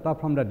get data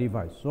from the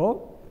device.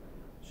 So,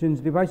 since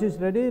device is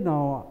ready,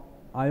 now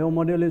I/O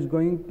module is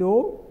going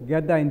to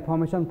get the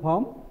information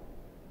from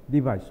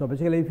device. So,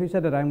 basically if you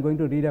say that I am going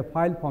to read a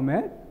file from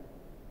a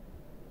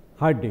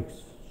hard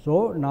disk.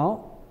 So,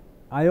 now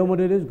IO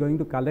module is going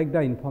to collect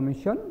the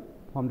information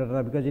from the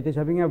data, because it is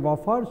having a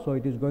buffer. So,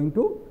 it is going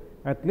to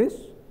at least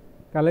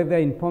collect the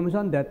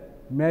information that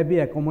may be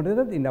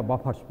accommodated in the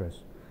buffer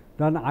space.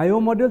 Then IO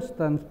modules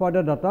transfer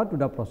the data to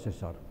the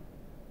processor.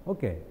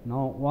 Okay.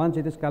 Now, once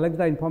it is collects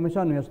the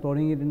information, we are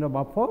storing it in the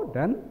buffer,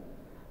 then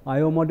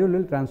IO module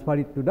will transfer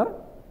it to the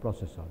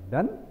processor.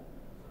 Then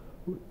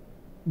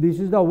this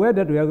is the way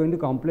that we are going to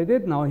complete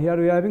it. Now, here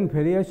we are having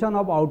variation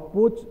of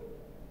outputs,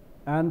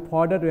 and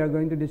for that we are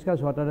going to discuss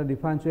what are the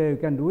different way you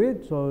can do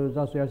it. So,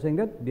 just we are saying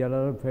that there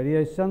are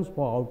variations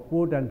for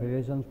output and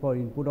variations for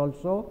input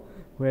also,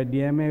 where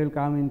DMA will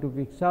come into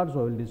picture.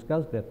 So, we will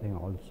discuss that thing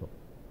also.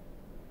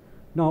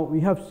 Now,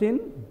 we have seen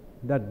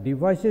that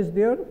device is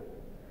there,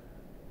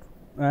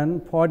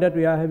 and for that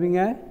we are having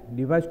a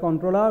device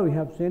controller. We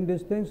have seen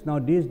these things. Now,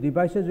 these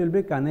devices will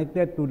be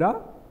connected to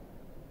the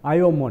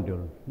IO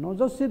module. Now,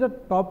 just see the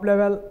top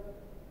level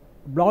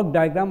block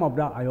diagram of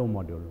the IO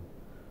module.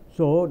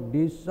 So,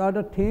 these are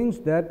the things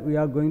that we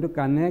are going to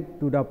connect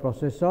to the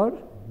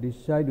processor.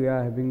 This side we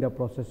are having the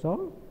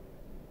processor,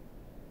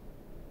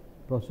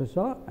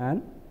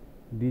 and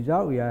these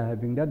are we are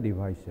having the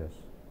devices.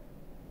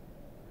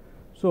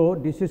 So,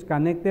 this is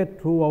connected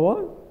through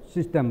our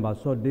system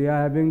bus. So, they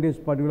are having this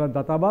particular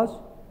data bus,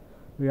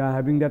 we are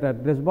having that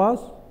address bus,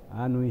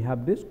 and we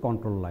have this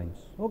control lines.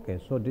 Okay.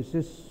 So, this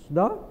is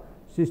the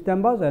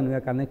system bus, and we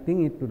are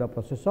connecting it to the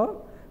processor.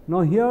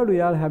 Now, here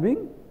we are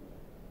having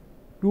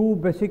two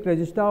basic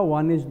register.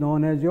 One is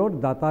known as your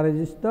data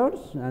registers,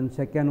 and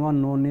second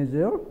one known as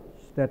your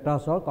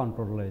status or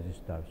control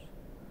registers.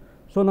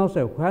 So, now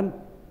say when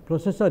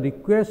processor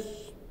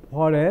requests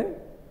for a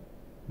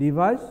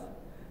device,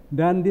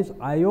 then this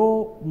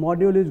IO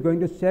module is going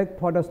to check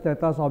for the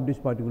status of this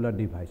particular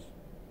device,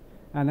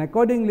 and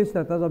accordingly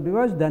status of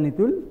device, then it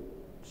will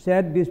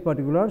set this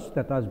particular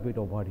status bit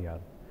over here,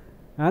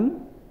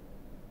 and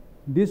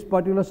this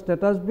particular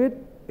status bit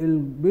will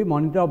be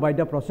monitored by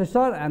the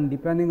processor, and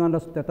depending on the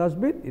status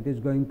bit, it is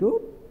going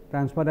to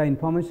transfer the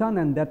information,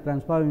 and that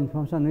transfer of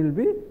information will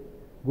be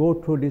go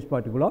through this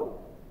particular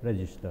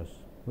registers,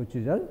 which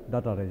is a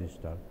data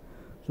register.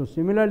 So,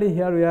 similarly,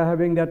 here we are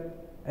having that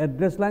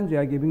address lines, we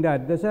are giving the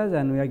addresses,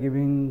 and we are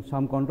giving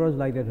some controls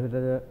like that,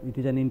 whether it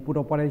is an input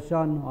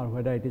operation or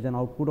whether it is an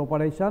output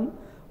operation.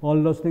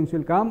 All those things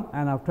will come,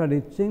 and after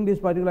reaching this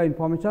particular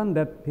information,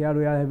 that here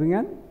we are having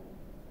an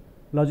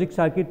logic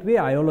circuitry,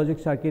 IO logic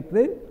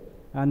circuitry,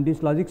 and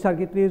this logic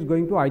circuitry is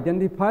going to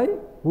identify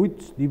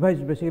which device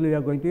basically we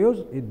are going to use.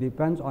 It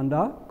depends on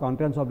the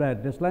contents of the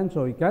address line.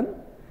 So, we can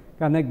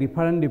connect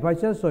different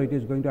devices. So, it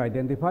is going to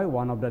identify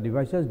one of the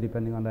devices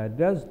depending on the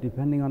address,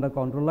 depending on the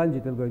control lines,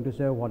 it is going to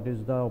say what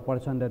is the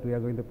operation that we are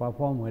going to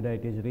perform, whether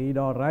it is read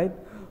or write.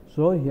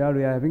 So, here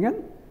we are having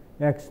an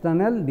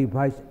external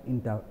device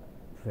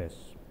interface.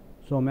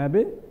 So,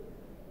 maybe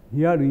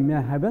here we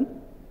may have an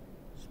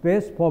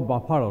space for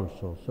buffer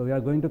also. So, we are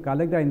going to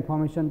collect the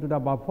information to the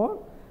buffer,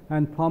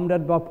 and from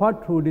that buffer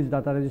through this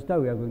data register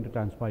we are going to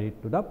transfer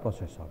it to the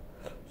processor.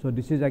 So,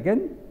 this is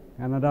again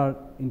another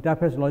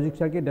interface logic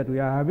circuit that we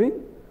are having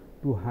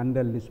to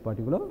handle this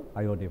particular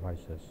IO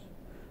devices.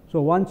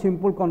 So, one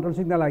simple control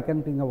signal I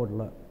can think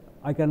about,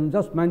 I can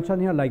just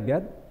mention here like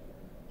that.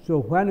 So,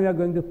 when we are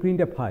going to print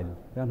a file,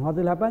 then what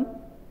will happen?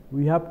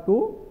 We have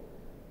to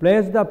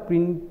place the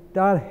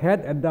printer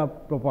head at the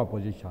proper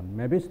position,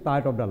 maybe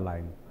start of the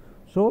line.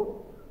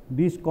 So,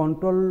 this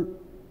control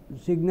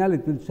signal,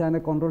 it will send a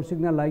control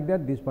signal like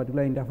that, this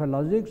particular interface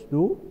logics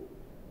to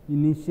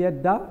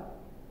initiate the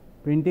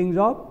printing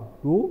job,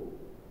 to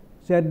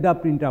set the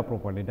printer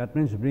properly. That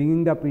means,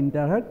 bringing the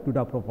printer head to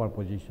the proper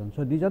position.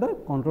 So, these are the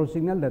control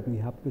signal that we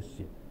have to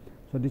see.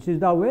 So, this is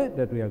the way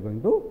that we are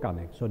going to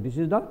connect. So, this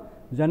is the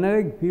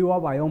generic view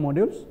of IO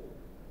modules.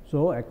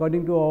 So,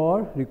 according to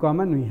our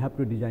requirement, we have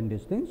to design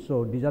these things.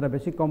 So, these are the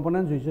basic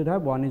components we should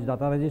have. One is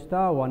data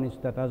register, one is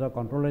status or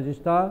control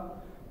register,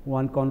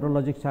 one control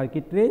logic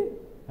circuitry,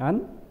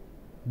 and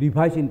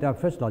device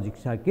interface logic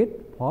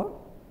circuit for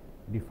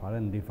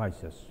different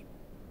devices.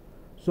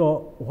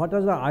 So, what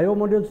is the IO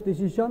modules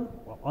decision?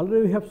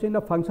 Already we have seen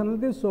the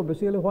functionalities. So,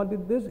 basically what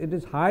is this? It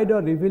is hide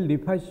or reveal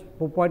device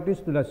properties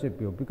to the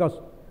CPU, because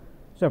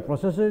so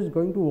processor is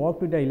going to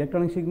work with the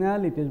electronic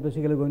signal, it is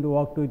basically going to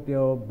work with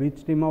your bit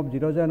stream of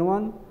 0s and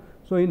 1.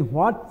 So, in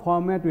what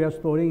format we are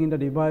storing in the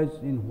device,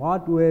 in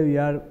what way we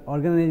are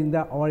organizing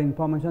our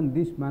information,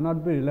 this may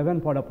not be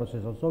relevant for the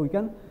processor. So, we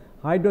can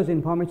hide those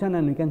information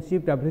and we can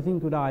shift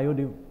everything to the IO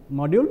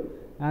module,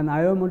 and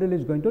IO module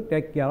is going to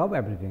take care of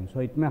everything.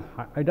 So, it may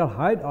either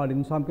hide, or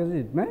in some cases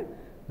it may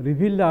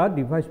reveal the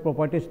device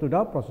properties to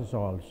the processor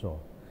also.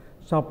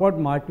 Support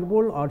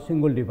multiple or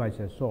single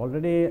devices. So,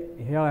 already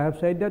here I have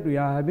said that we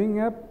are having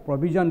a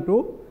provision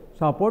to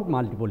support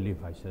multiple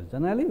devices.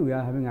 Generally, we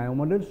are having IO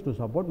modules to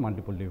support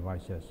multiple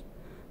devices.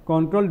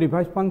 Control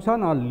device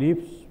function or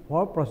leaves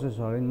for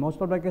processor. In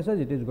most of the cases,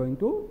 it is going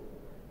to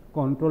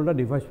control the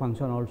device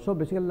function also,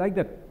 basically like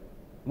that.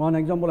 One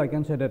example I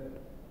can say that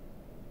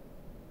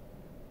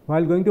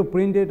while going to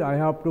print it, I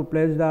have to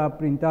place the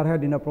printer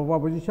head in a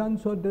proper position.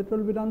 So, that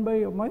will be done by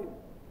my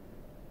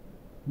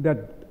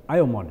that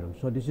I/O module.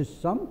 So, this is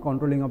some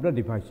controlling of the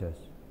devices,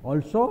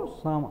 also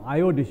some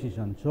I/O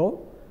decision.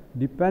 So,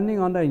 depending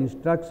on the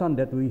instruction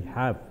that we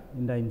have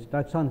in the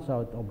instructions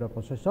of the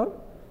processor,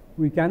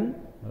 we can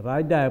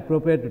write the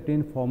appropriate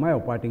routine for my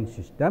operating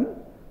system.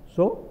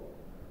 So,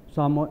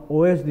 some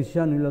OS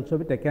decision will also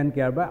be taken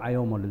care by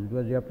I/O module,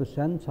 because you have to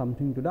send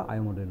something to the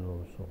I/O module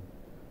also.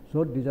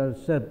 So, these are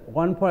said.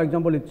 One, for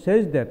example, it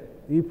says that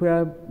if we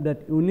have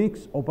that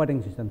Unix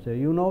operating system, so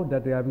you know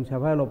that we are having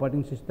several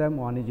operating system.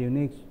 One is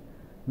Unix,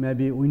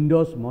 maybe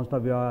Windows, most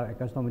of you are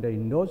accustomed with the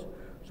Windows.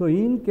 So,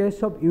 in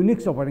case of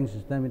Unix operating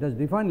system, it is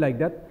defined like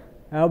that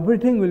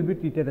everything will be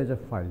treated as a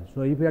file.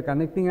 So, if we are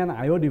connecting an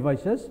I/O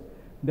devices,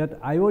 that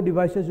I/O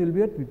devices will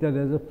be treated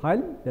as a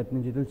file. That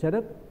means, it will say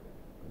that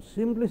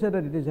simply say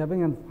that it is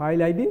having a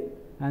file ID,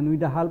 and with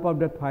the help of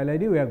that file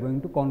ID we are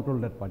going to control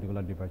that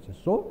particular devices.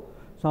 So,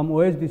 some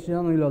OS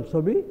decision will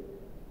also be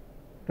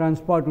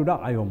transferred to the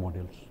I/O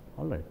modules.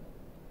 All right.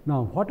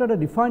 Now, what are the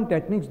different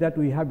techniques that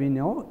we have in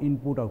our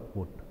input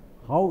output?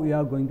 How we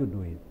are going to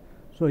do it?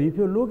 So, if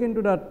you look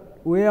into the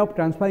way of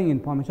transferring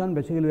information,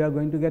 basically we are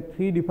going to get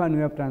three different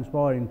way of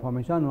transfer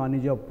information. One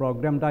is your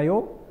programmed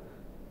I/O,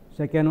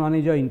 second one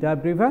is your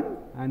interrupt driven,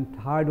 and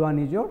third one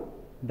is your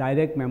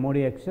direct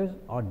memory access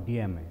or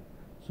DMA.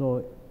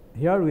 So,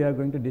 here we are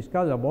going to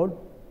discuss about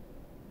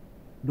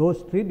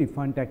those three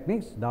different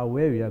techniques, the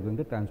way we are going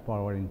to transfer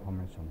our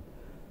information.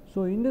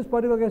 So, in this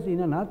particular case, in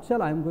a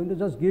nutshell, I am going to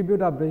just give you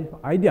the brief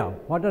idea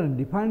what are the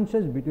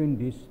differences between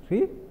these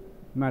three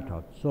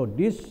methods. So,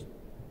 this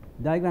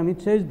diagram,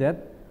 it says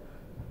that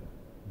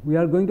we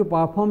are going to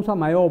perform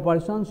some I/O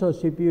operations. So,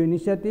 CPU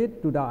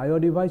initiated to the I/O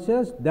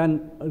devices,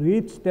 then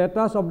read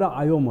status of the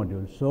I/O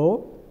module.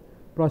 So,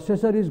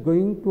 processor is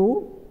going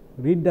to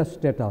read the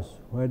status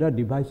whether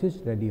device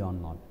is ready or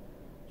not.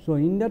 So,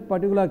 in that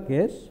particular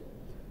case,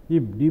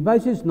 if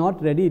device is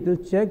not ready, it will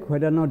check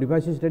whether or not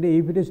device is ready.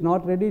 If it is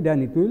not ready,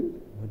 then it will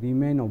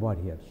remain over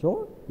here.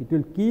 So, it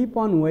will keep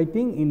on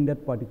waiting in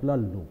that particular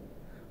loop.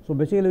 So,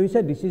 basically we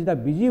said this is the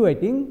busy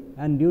waiting,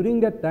 and during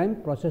that time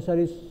processor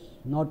is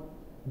not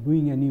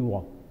doing any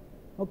work.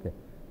 Okay.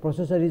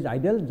 Processor is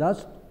idle,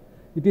 just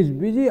it is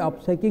busy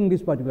of checking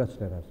this particular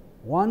status.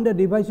 Once the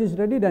device is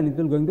ready, then it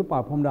will going to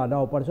perform the other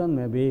operation,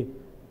 maybe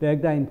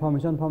take the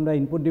information from the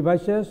input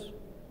devices,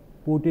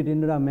 put it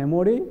into the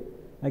memory,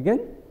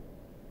 again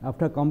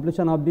after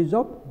completion of this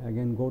job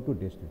again go to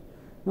this thing.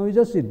 Now, you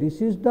just see this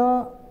is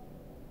the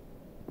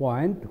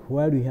point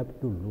where we have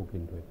to look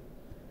into it.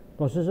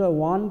 Processor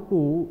want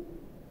to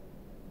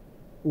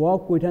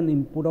work with an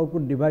input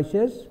output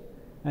devices,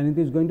 and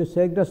it is going to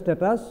check the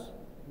status.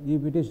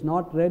 If it is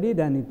not ready,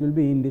 then it will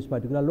be in this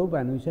particular loop,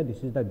 and we said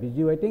this is the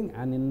busy waiting,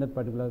 and in that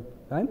particular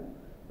time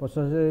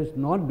processor is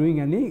not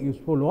doing any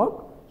useful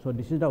work. So,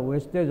 this is the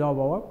wastage of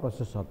our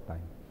processor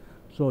time.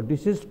 So,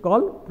 this is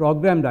called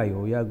programmed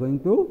I/O. We are going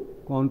to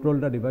control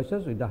the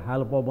devices with the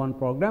help of one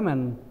program,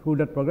 and through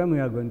that program we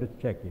are going to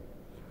check it.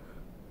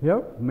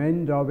 Here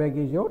main drawback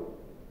is your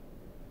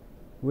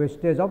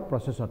wastage of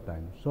processor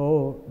time.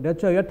 So, that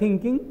is why you are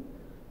thinking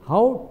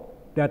how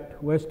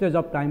that wastage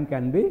of time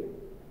can be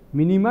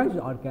minimized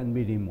or can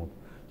be removed.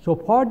 So,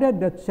 for that,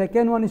 that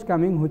second one is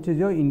coming, which is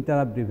your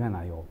interrupt driven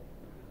I/O.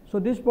 So,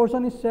 this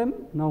portion is same.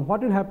 Now,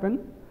 what will happen?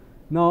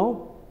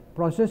 Now,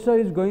 processor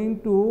is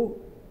going to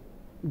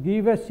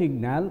give a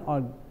signal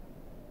or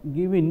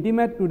give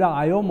intimate to the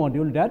I/O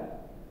module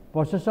that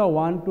processor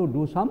want to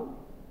do some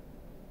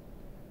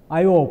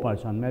I/O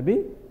operation,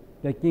 maybe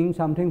taking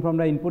something from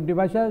the input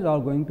devices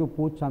or going to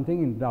put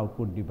something in the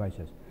output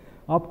devices.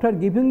 After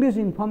giving this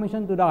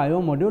information to the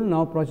I/O module,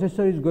 now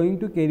processor is going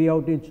to carry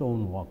out its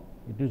own work.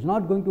 It is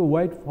not going to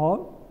wait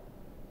for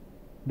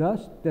the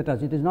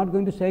status. It is not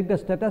going to check the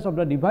status of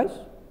the device.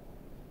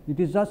 It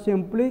is just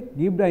simply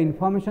give the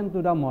information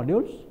to the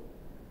modules,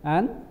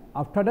 and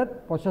after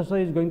that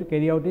processor is going to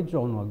carry out its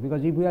own work,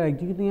 because if we are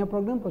executing a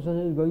program,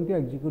 processor is going to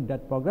execute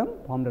that program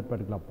from that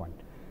particular point.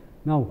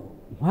 Now,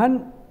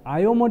 when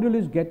I/O module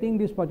is getting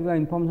this particular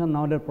information,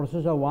 now that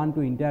processor want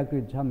to interact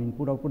with some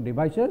input output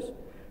devices,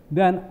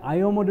 then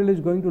I/O module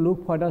is going to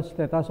look for the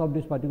status of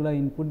this particular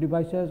input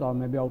devices or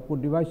maybe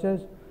output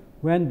devices.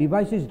 When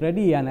device is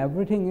ready and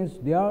everything is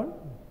there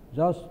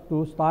just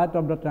to start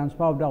of the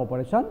transfer of the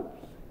operation,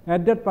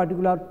 at that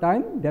particular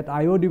time that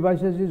I/O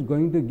devices is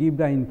going to give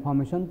the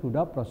information to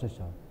the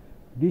processor.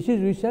 This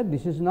is we said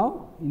this is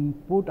now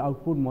input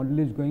output module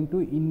is going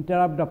to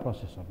interrupt the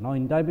processor. Now,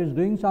 interrupt is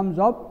doing some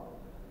job,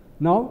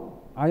 now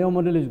I/O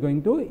module is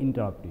going to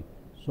interrupt it.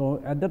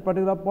 So, at that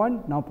particular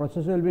point, now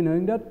processor will be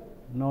knowing that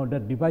now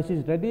that device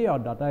is ready or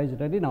data is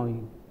ready, now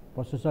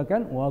processor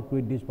can work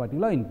with this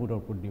particular input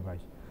output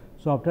device.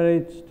 So, after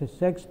it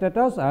checks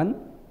status and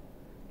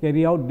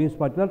carry out this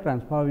particular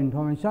transfer of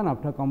information,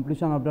 after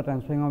completion of the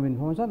transferring of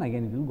information,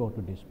 again it will go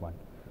to this point.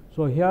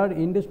 So, here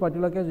in this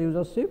particular case you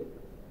just see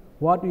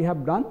what we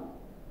have done,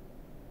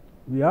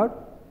 we are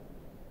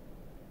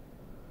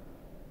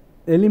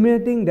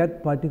eliminating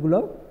that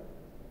particular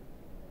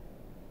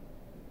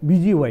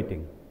busy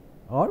waiting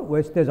or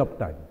wastage of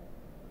time.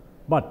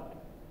 But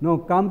now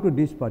come to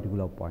this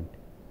particular point,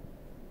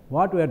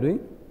 what we are doing,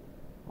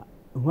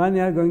 when we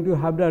are going to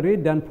have the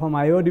read, then from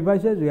I/O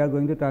devices we are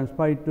going to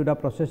transfer it to the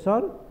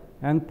processor,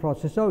 and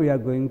processor we are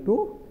going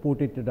to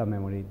put it to the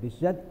memory. This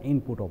is an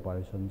input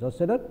operation. Just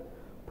say that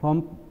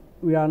from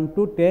we want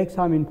to take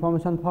some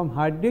information from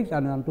hard disk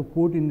and want to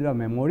put into the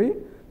memory.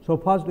 So,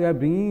 first we are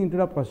bringing into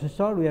the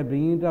processor, we are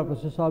bringing into the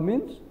processor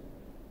means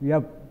we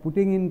are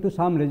putting into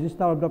some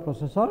register of the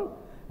processor,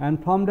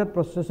 and from that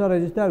processor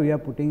register we are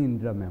putting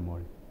into the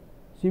memory.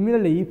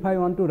 Similarly, if I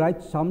want to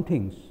write some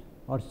things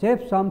or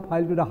save some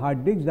file to the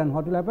hard disk, then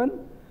what will happen?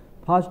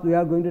 First we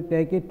are going to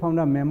take it from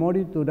the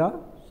memory to the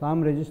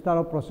some register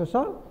of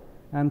processor,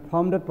 and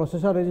from that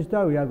processor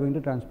register we are going to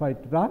transfer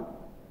it to the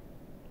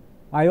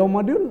I/O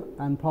module,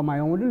 and from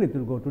I/O module it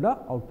will go to the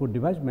output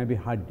device, maybe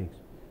hard disk.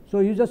 So,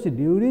 you just see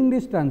during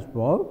this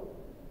transfer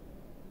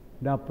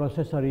the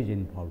processor is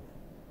involved.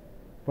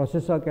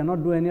 Processor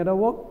cannot do any other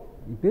work,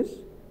 it is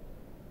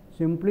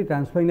simply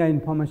transferring the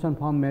information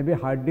from maybe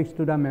hard disk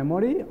to the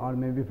memory or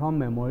maybe from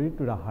memory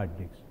to the hard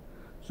disk.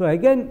 So,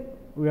 again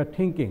we are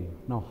thinking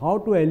now how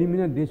to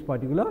eliminate this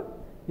particular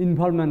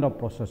involvement of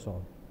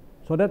processor.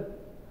 So, that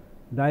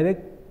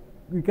direct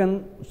we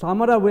can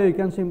some other way we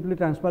can simply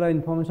transfer the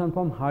information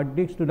from hard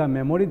disk to the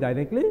memory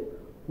directly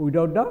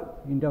without the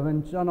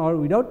intervention or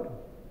without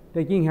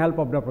taking help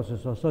of the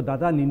processor. So,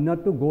 data need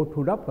not to go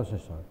through the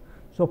processor.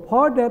 So,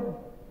 for that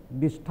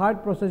this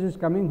third process is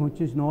coming,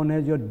 which is known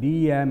as your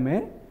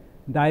DMA,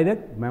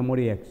 direct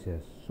memory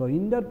access. So,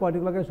 in that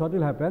particular case what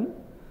will happen?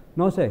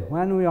 Now, say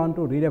when we want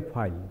to read a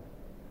file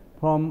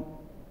from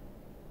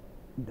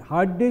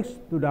hard disk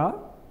to the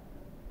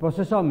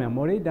processor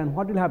memory, then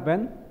what will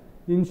happen?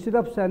 Instead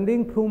of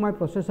sending through my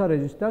processor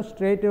register,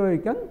 straight away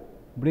you can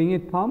bring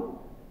it from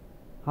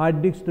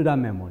hard disk to the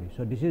memory.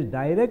 So, this is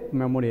direct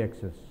memory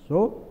access.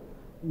 So,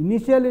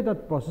 initially the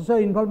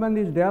processor involvement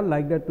is there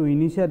like that to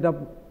initiate the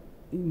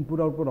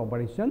input output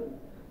operation,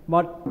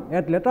 but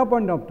at later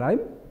point of time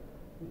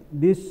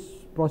this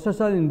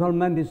processor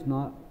involvement is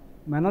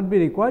may not be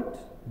required.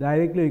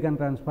 Directly you can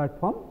transfer it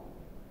from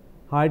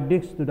hard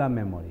disk to the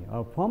memory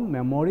or from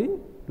memory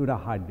to the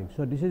hard disk.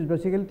 So, this is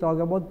basically talk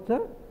about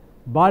the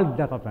bulk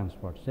data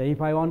transfer. Say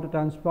if I want to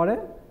transfer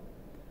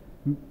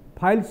a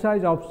file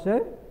size of say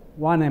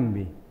 1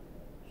 MB.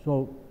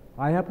 So,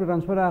 I have to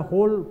transfer a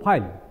whole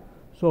file.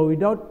 So,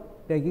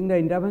 without taking the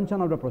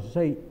intervention of the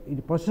processor,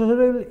 the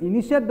processor will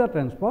initiate the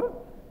transfer.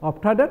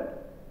 After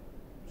that,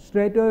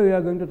 straight away we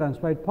are going to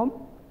transfer it from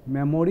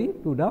memory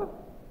to the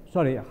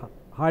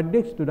hard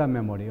disk to the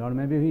memory, or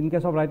maybe in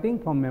case of writing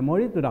from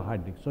memory to the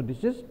hard disk. So,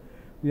 this is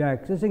we are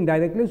accessing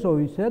directly. So,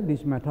 we said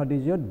this method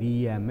is your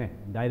DMA,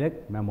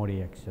 direct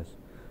memory access.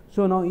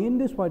 So, now in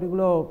this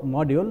particular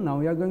module, now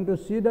we are going to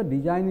see the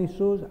design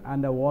issues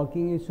and the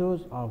working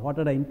issues, or what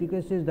are the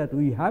intricacies that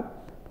we have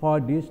for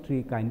these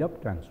three kind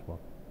of transfer.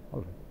 All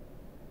right.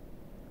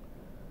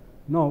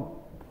 Now,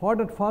 for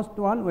that first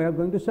one, we are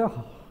going to say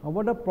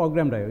about the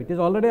programmed I/O. It is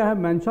already I have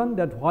mentioned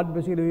that what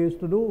basically we used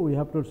to do, we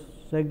have to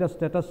check the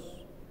status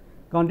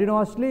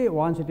continuously.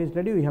 Once it is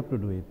ready, we have to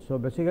do it. So,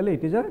 basically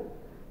it is a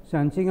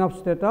sensing of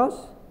status,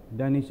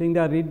 then issuing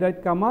the read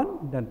write command,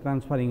 then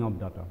transferring of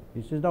data.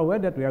 This is the way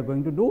that we are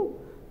going to do,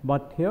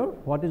 but here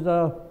what is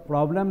the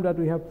problem that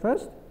we have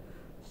faced?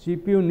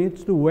 CPU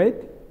needs to wait,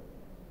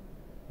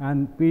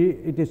 and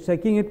it is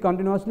checking it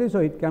continuously. So,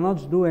 it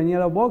cannot do any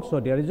other work. So,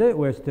 there is a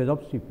wastage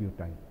of CPU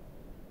time.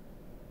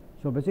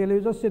 So, basically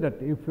you just see that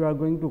if you are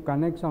going to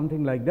connect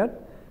something like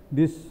that,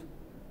 this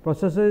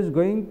processor is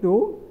going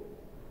to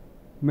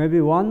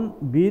maybe one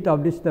bit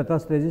of this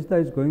status register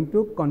is going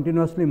to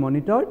continuously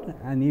monitored,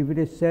 and if it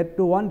is set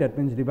to 1, that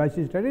means device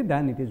is ready,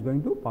 then it is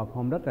going to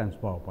perform the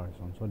transfer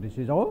operation. So, this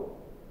is our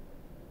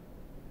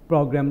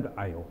programmed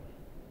I/O.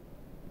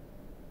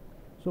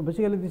 So,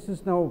 basically this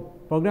is now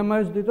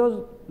programmed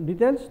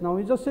details. Now,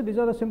 we just say these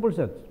are the simple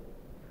sets.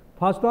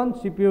 First one,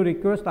 CPU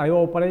request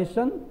I/O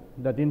operation,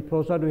 that in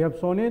flowchart we have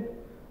shown it.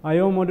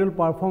 I/O module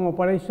perform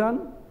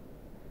operation,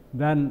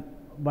 then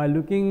by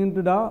looking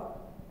into the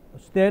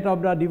state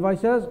of the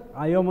devices,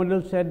 I/O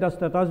module set the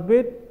status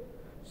bit,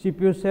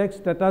 CPU checks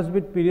status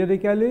bit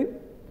periodically.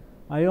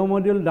 I/O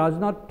module does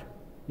not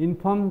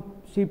inform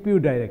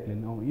CPU directly.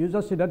 Now, you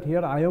just see that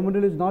here I/O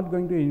module is not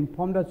going to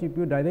inform the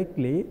CPU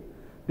directly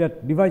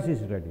that device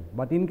is ready,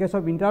 but in case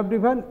of interrupt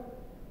driven,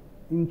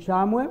 in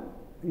some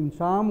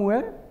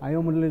way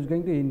I/O module is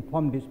going to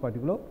inform these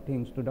particular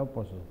things to the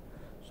processor.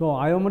 So,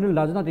 I/O module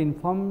does not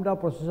inform the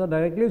processor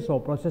directly. So,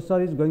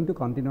 processor is going to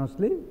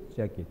continuously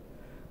check it.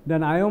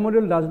 Then I/O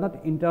module does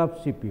not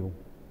interrupt CPU.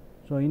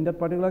 So, in that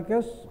particular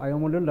case I/O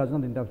module does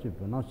not interrupt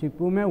CPU. Now,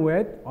 CPU may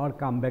wait or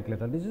come back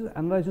later. This is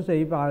another issue.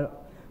 Say if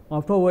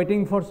after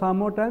waiting for some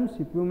more time,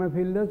 CPU may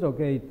feel this,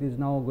 okay, it is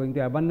now going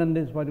to abandon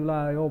this particular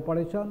I/O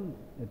operation,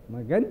 it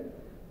may again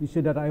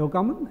issue that I/O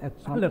command at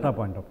some later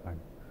point of time.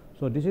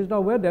 So, this is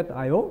the way that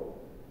I/O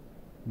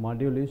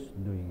module is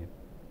doing it.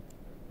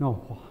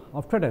 Now,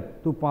 after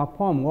that, to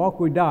perform work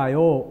with the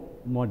I/O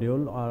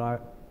module or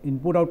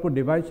input output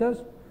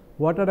devices,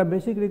 what are the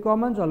basic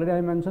requirements? Already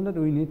I mentioned that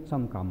we need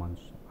some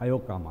commands, I/O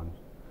commands.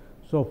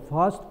 So,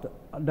 first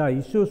the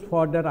issues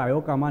for that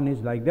I/O command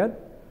is like that.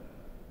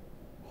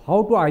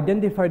 how to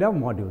identify the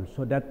module.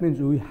 So, that means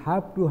we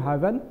have to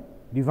have an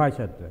device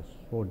address.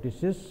 So,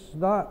 this is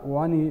the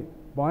one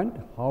point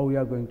how we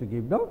are going to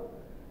give the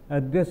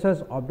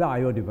addresses of the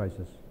I/O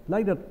devices.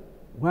 Like that,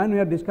 when we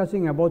are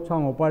discussing about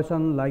some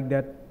operation like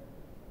that,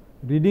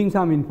 reading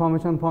some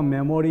information from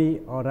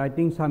memory or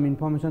writing some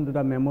information to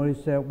the memory.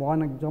 Say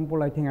one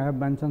example, I think I have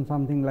mentioned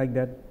something like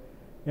that,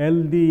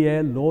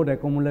 LDA load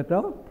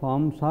accumulator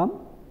from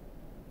some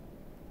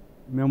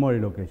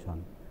memory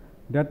location.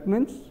 That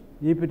means,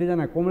 if it is an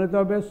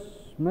accumulator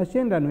based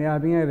machine, then we are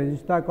having a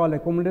register called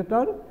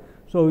accumulator.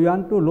 So, we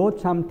want to load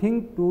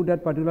something to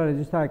that particular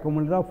register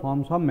accumulator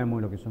from some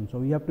memory location. So,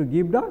 we have to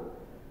give the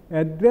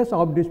address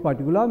of this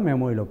particular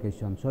memory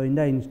location. So, in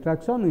the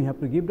instruction we have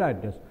to give the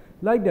address.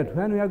 Like that,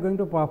 when we are going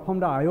to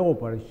perform the I/O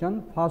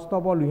operation, first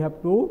of all we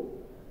have to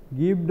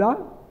give the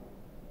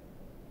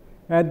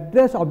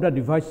address of the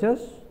devices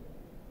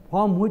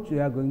from which we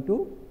are going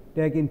to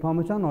take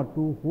information or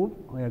to whom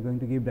we are going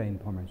to give the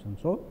information.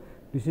 So,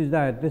 this is the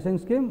addressing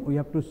scheme we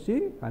have to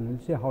see, and we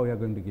will see how we are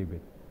going to give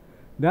it.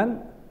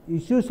 Then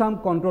issue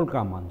some control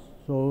commands.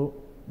 So,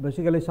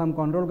 basically some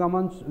control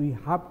commands we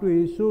have to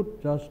issue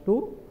just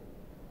to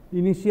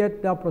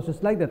initiate the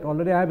process. Like that,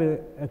 already I have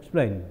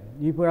explained.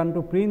 If we want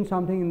to print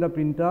something in the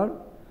printer,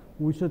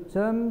 we should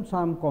send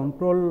some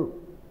control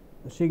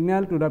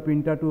signal to the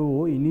printer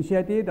to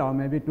initiate it, or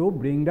maybe to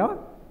bring the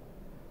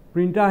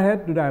printer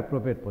head to the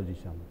appropriate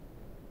position.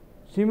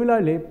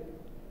 Similarly,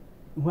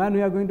 when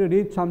we are going to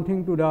read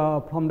something to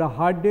the from the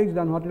hard disk,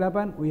 then what will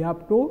happen? We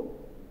have to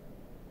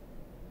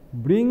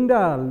bring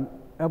the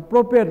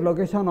appropriate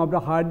location of the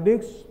hard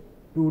disk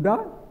to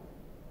the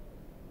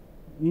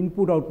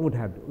input output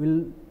head. We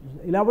will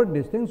elaborate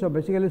this thing. So,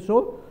 basically,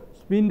 so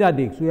spin the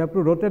disk, we have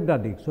to rotate the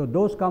disk. So,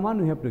 those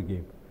commands we have to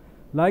give.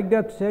 Like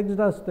that, checks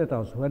the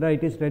status, whether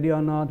it is ready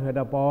or not,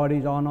 whether power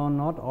is on or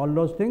not, all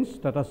those things,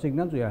 status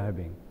signals we are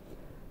having.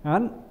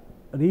 And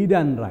read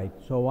and write.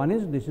 So, one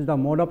is this is the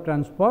mode of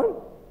transfer,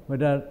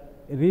 whether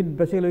read,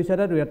 basically we said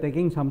that we are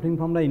taking something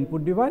from the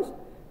input device,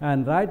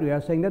 and write we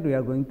are saying that we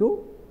are going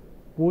to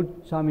put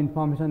some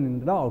information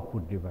into the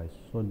output device.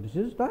 So, this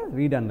is the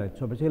read and write.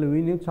 So, basically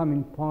we need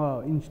some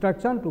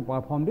instruction to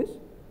perform this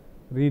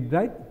read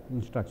write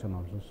instruction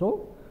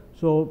also.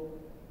 So,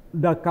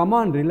 the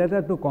command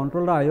related to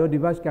control the I/O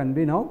device can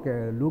be now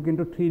look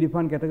into three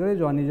different categories.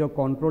 One is your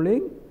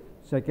controlling,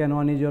 second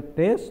one is your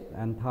test,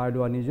 and third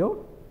one is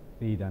your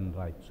read and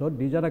write. So,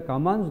 these are the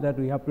commands that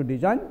we have to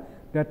design.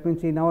 That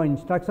means, in our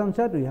instruction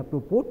set we have to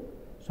put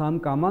some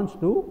commands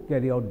to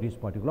carry out this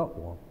particular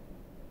work.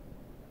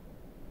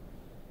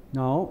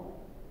 Now,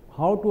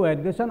 how to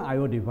address an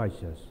I/O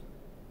devices.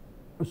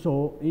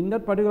 So, in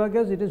that particular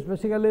case, it is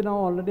basically now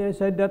already I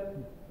said that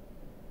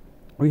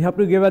we have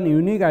to give an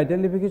unique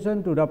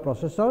identification to the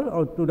processor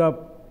or to the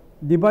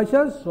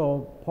devices.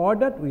 So, for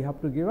that we have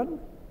to give an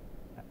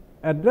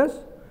address.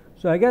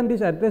 So, again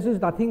this address is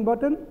nothing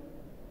but an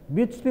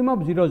bit stream of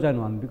 0s and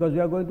 1, because we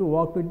are going to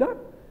work with the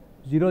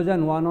 0s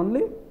and 1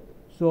 only.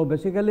 So,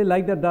 basically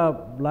like that, the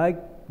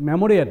like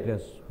memory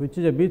address which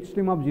is a bit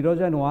stream of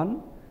 0s and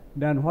 1,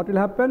 then what will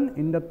happen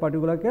in that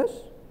particular case?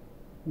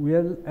 We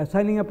are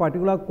assigning a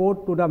particular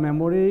code to the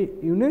memory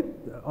unit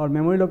or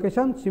memory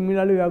location.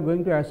 Similarly, we are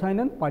going to assign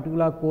a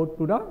particular code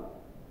to the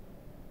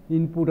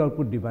input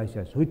output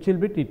devices, which will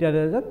be treated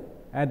as an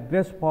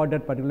address for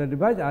that particular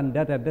device, and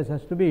that address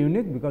has to be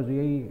unique, because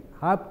we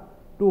have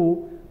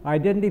to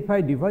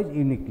identify device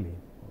uniquely.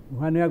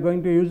 When we are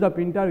going to use the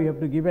printer, we have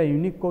to give a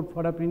unique code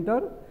for the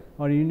printer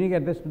or unique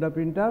address to the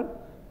printer.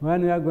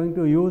 When we are going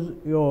to use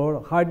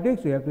your hard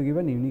disk, we have to give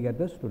a unique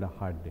address to the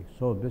hard disk.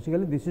 So,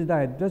 basically this is the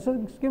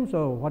addressing scheme.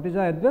 So, what is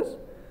the address?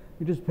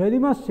 It is very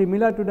much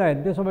similar to the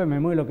address of a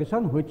memory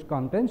location which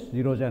contains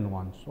 0s and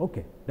 1s.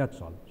 Okay, that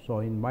is all. So,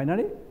 in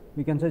binary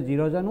we can say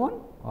 0s and 1,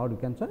 or we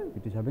can say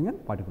it is having a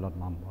particular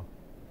number.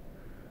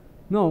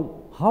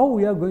 Now, how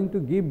we are going to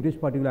give this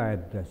particular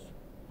address?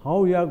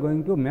 How we are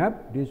going to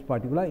map this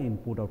particular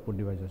input output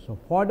devices? So,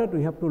 for that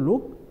we have to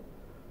look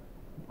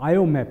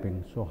I/O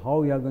mapping. So, how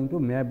we are going to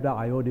map the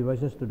I/O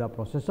devices to the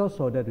processor,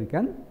 so that we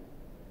can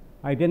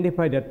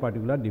identify that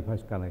particular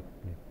device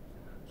correctly.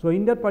 So,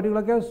 in that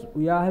particular case,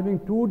 we are having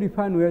two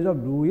different ways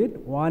of doing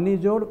it. One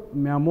is your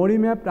memory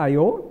mapped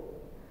I/O,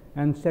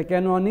 and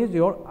second one is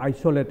your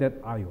isolated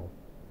I/O.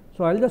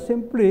 So, I will just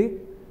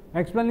simply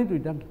explain it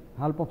with the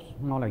help of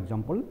small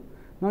example.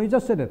 Now, you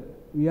just said that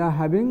we are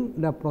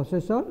having the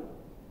processor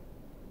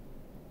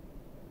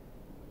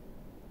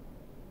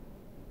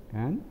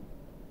and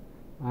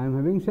I am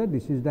having said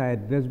this is the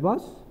address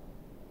bus.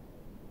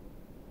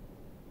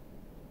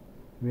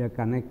 We are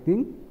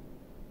connecting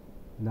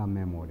the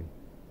memory.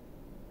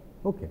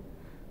 Okay.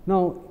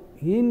 Now,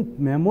 in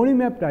memory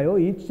mapped I/O,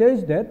 it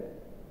says that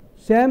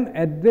same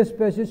address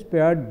space is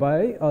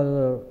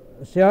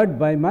shared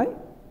by my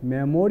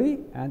memory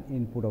and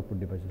input output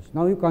devices.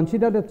 Now, you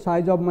consider that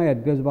size of my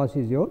address bus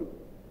is your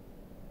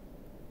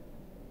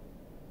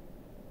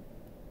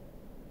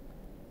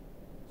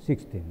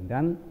 16.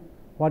 Then,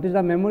 what is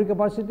the memory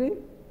capacity?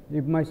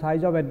 If my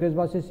size of address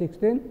bus is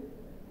 16,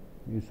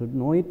 you should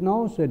know it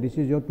now. So, this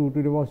is your 2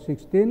 to the power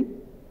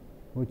 16,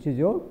 which is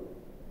your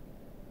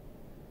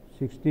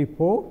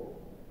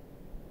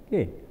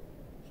 64K.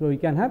 So, we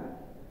can have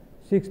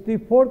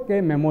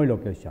 64K memory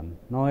location.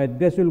 Now,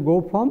 address will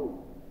go from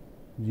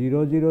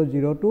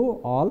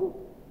 0002 all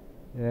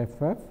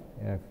FF.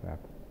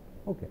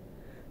 Okay.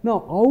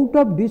 Now, out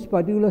of this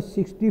particular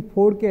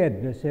 64K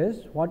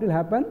addresses, what will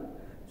happen?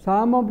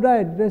 Some of the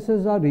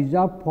addresses are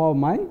reserved for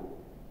my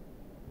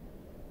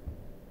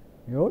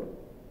your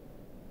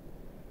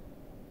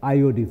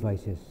IO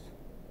devices.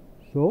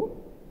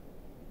 So,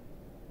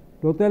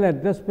 total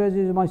address space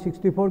is my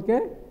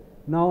 64K.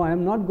 Now, I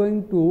am not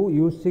going to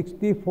use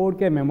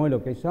 64K memory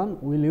location,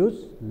 we will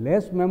use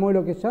less memory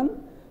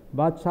location,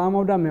 but some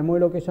of the memory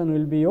location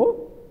will be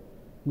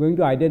going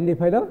to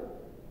identify the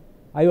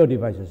IO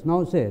devices.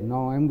 Now,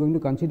 now I am going to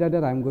consider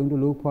that I am going to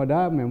look for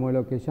the memory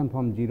location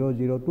from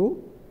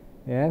 002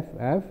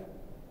 FF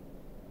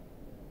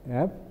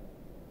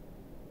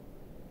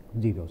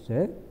 0.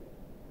 Say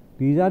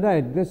these are the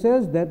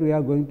addresses that we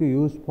are going to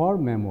use for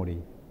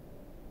memory.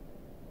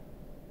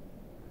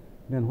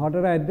 Then what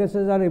are the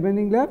addresses are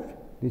remaining left?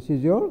 This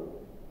is your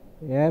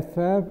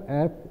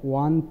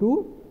FF1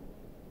 to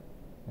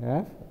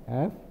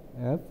FF.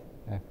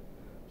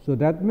 So,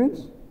 that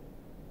means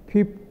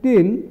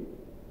 15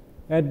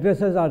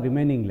 addresses are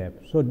remaining left.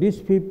 So, these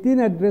 15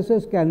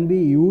 addresses can be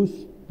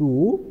used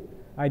to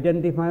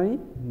identify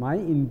my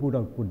input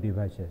output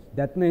devices.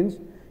 That means,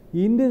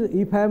 in this,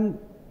 if I am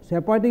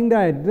separating the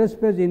address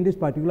space in this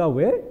particular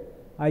way,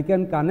 I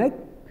can connect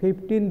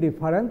 15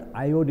 different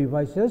IO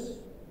devices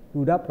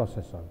to the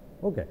processor.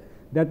 Okay.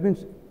 That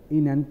means,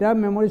 in entire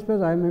memory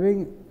space I am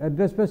having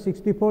address space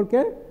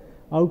 64K.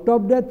 Out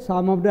of that,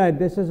 some of the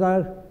addresses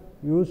are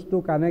used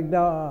to connect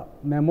the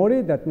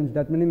memory. That means,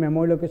 that many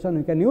memory location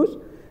we can use,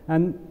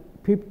 and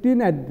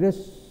 15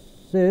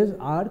 addresses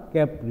are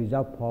kept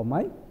reserved for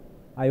my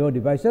IO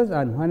devices,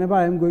 and whenever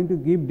I am going to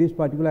give this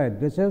particular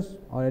addresses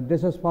or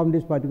addresses from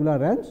this particular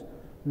range,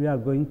 we are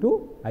going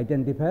to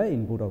identify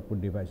input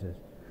output devices.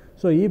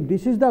 So, if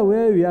this is the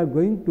way we are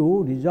going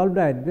to resolve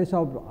the address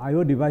of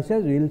IO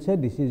devices, we will say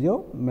this is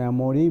your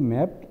memory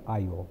mapped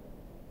IO.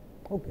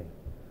 Okay.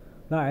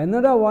 Now,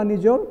 another one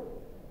is your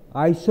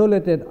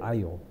isolated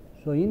IO.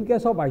 So, in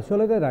case of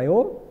isolated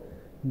IO,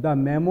 the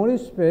memory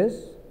space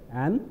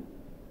and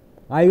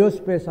IO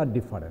space are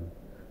different.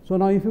 So,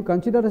 now if you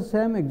consider the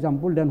same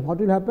example, then what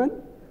will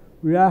happen?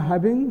 We are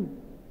having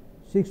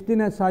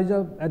 16 as size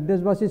of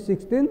address bus is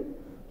 16.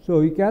 So,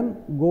 we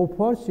can go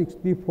for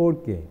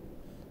 64K.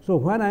 So,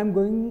 when I am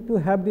going to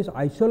have this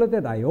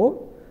isolated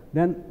IO,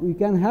 then we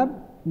can have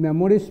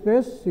memory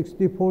space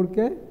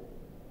 64K.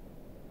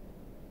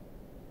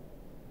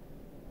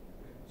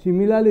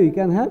 Similarly, we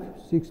can have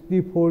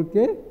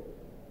 64K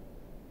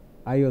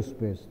IO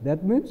space.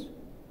 That means,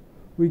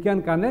 we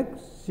can connect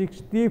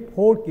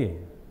 64K.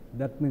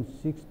 That means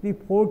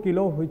 64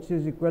 kilo, which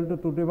is equal to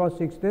 2 to the power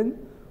 16,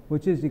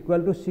 which is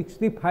equal to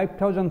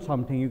 65,000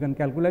 something. You can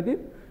calculate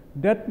it.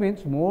 That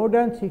means, more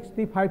than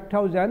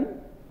 65,000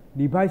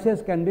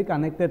 devices can be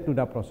connected to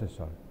the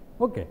processor.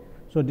 Okay.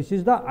 So, this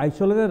is the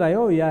isolated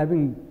IO. We are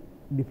having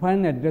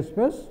defined address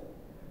space.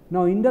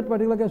 Now, in that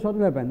particular case, what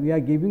will happen? We are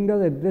giving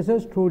the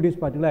addresses through this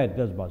particular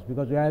address bus,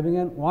 because we are having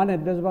one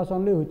address bus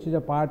only, which is a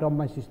part of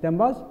my system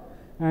bus,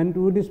 and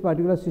to this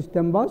particular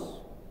system bus,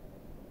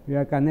 we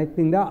are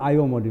connecting the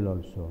IO module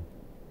also.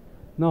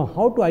 Now,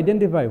 how to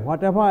identify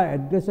whatever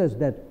addresses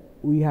that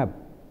we have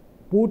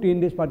put in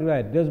this particular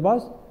address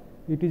bus,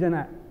 it is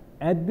an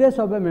address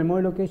of a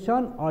memory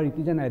location or it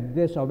is an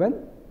address of an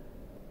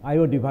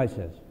IO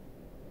devices.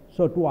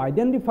 So, to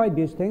identify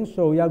these things,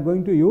 so we are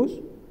going to use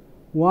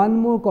one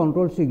more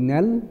control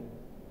signal.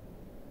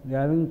 We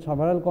are having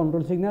several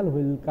control signal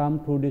will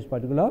come through this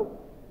particular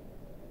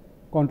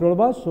control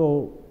bus.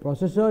 So,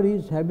 processor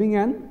is having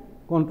an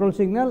control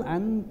signal,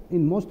 and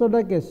in most of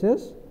the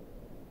cases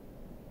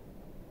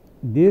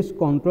this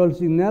control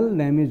signal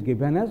name is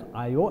given as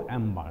IO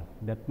ember.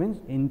 That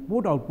means,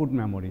 input output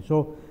memory.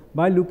 So,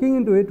 by looking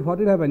into it, what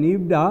will happen?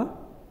 If the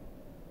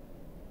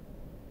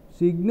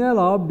signal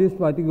of this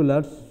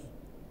particular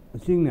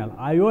signal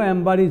IO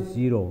ember is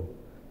 0,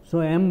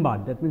 so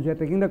ember, that means we are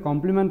taking the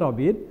complement of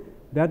it.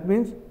 That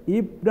means,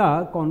 if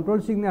the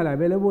control signal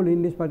available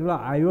in this particular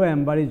IO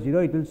ember is 0,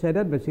 it will say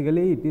that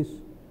basically it is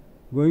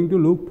going to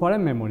look for a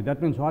memory.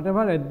 That means,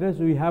 whatever address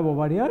we have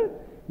over here,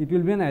 it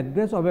will be an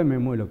address of a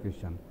memory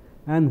location.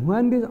 And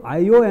when this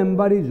IO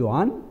ember is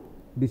 1,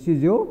 this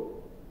is your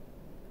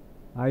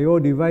IO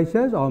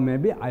devices or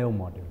maybe IO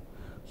module.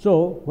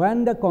 So,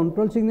 when the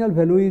control signal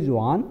value is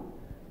 1,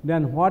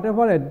 then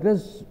whatever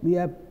address we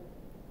have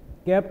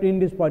kept in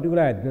this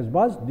particular address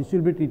bus, this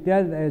will be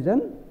treated as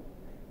an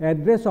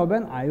address of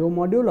an IO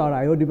module or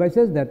IO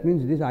devices. That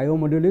means, this IO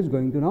module is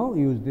going to now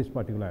use this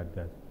particular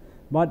address.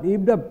 But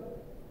if the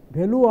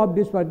value of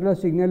this particular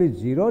signal is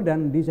 0,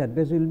 then this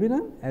address will be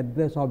an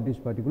address of this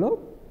particular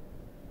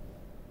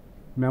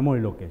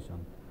memory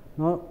location.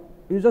 Now,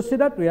 you just see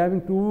that we are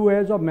having two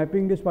ways of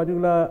mapping this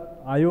particular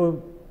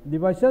IO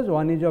devices.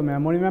 One is your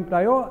memory mapped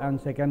IO and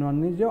second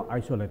one is your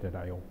isolated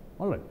IO.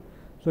 Alright.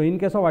 So, in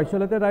case of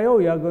isolated I/O,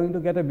 we are going to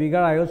get a bigger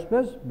I/O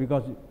space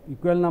because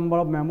equal number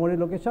of memory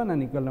location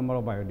and equal number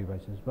of I/O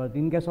devices. But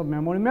in case of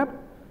memory map,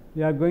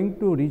 we are going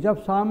to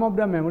reserve some of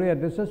the memory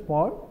addresses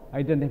for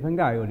identifying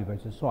the I/O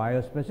devices. So,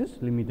 I/O space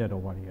is limited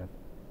over here.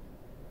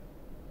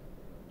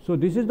 So,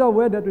 this is the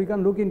way that we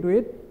can look into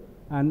it,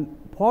 and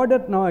for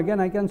that now again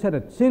I can say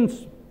that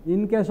since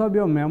in case of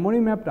your memory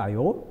mapped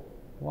I/O,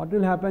 what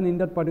will happen in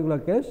that particular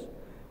case?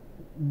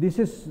 This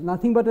is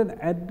nothing but an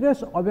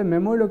address of a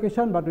memory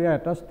location, but we are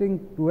attaching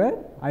to a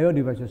I/O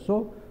devices.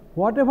 So,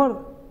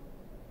 whatever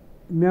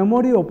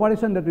memory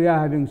operation that we are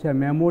having, say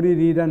memory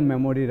read and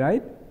memory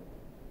write,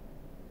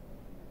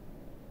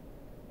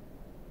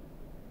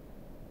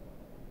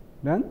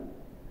 then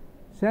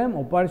same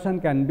operation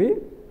can be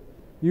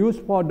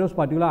used for those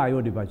particular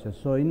I/O devices.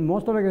 So, in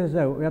most of the cases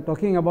we are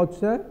talking about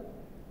say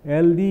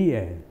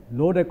LDA,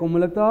 load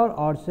accumulator,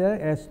 or say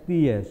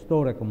STA,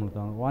 store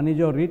accumulator. One is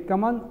your read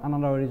command,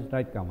 another is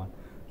write command.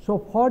 So,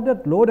 for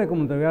that load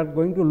accumulator, we are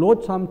going to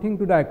load something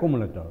to the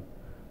accumulator.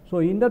 So,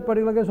 in that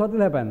particular case, what will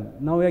happen?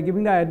 Now, we are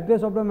giving the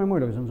address of the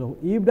memory location. So,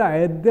 if the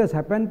address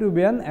happen to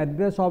be an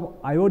address of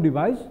I/O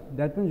device,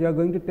 that means we are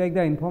going to take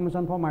the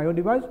information from I/O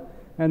device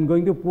and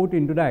going to put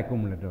into the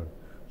accumulator.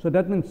 So,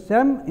 that means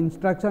same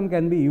instruction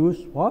can be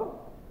used for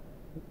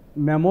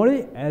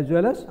memory as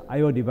well as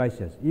I/O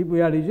devices if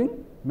we are using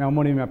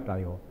memory mapped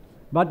I/O.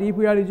 But if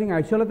we are using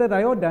isolated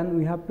I/O, then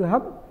we have to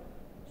have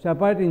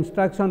separate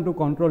instruction to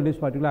control this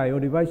particular I/O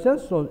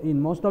devices. So, in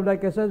most of the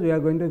cases we are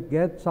going to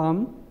get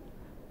some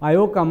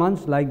I/O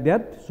commands like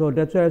that. So,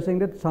 that is why I am saying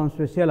that some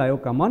special I/O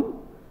command.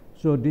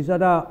 So, these are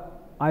the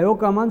I/O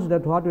commands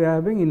that what we are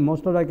having. In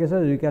most of the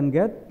cases you can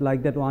get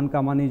like that. One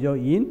command is your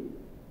in,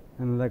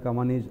 another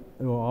command is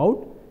your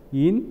out,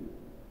 in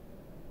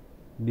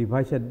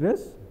device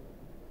address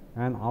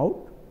and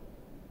out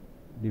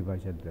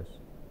device address.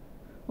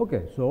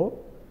 Okay. So,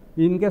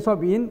 in case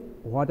of in,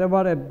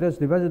 whatever address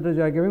device address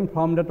you are giving,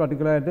 from that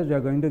particular address you are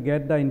going to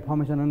get the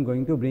information and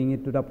going to bring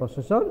it to the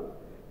processor,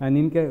 and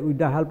in case with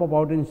the help of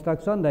out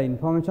instruction, the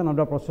information of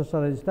the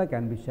processor register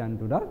can be sent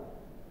to the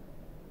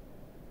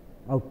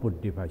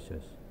output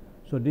devices.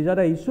 So, these are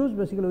the issues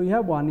basically we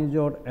have. One is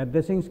your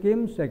addressing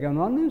scheme, second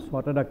one is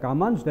what are the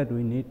commands that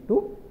we need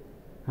to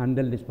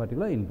handle this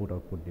particular input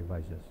output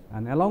devices,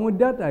 and along with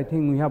that I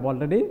think we have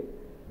already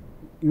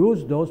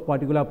used those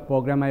particular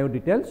program I/O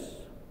details.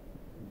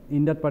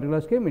 In that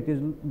particular scheme, it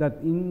is that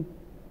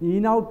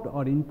in out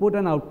or input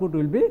and output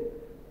will be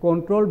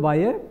controlled by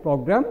a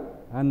program,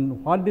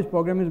 and what this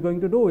program is going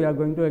to do, we are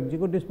going to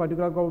execute this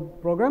particular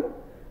program,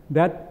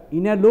 that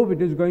in a loop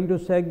it is going to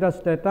check the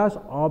status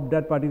of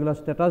that particular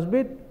status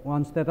bit.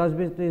 Once status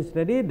bit is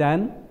ready,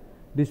 then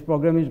this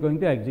program is going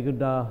to execute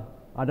the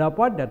other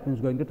part, that means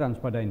going to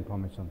transfer the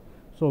information.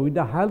 So, with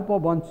the help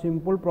of one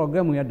simple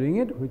program we are doing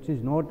it, which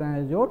is known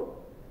as your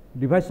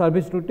device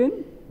service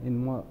routine.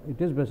 It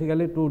is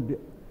basically to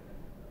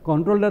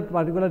control that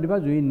particular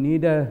device, we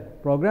need a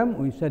program.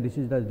 We said this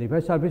is the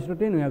device service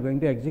routine, we are going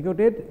to execute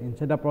it.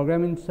 Inside the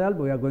program itself,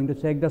 we are going to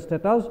check the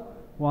status.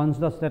 Once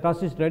the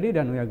status is ready,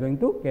 then we are going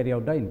to carry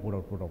out the input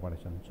output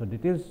operation. So,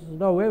 this is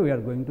the way we are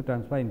going to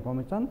transfer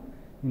information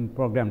in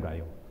programmed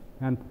I/O,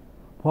 and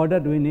for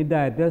that we need the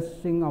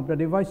addressing of the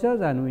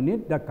devices and we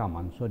need the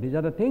command. So, these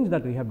are the things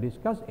that we have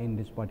discussed in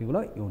this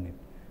particular unit.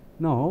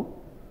 Now,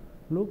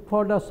 look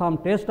for the some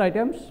test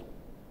items,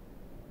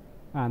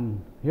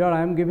 and here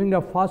I am giving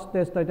the first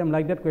test item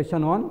like that.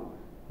 Question 1,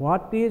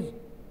 what is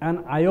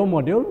an I/O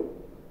module?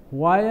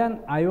 Why an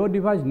I/O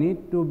device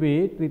need to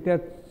be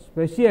treated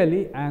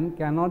specially and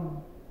cannot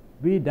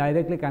be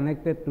directly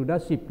connected to the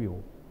CPU?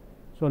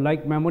 So,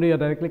 like memory you are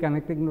directly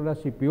connecting to the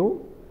CPU,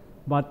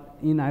 but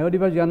in I/O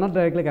device you are not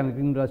directly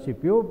connecting to the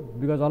CPU,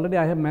 because already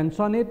I have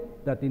mentioned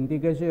it that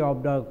integration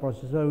of the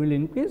processor will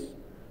increase.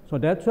 So,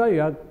 that is why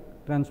you are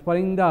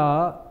transferring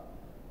the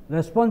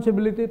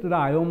responsibility to the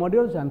I/O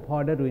modules, and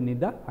for that we need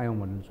the I/O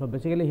module. So,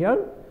 basically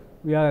here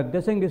we are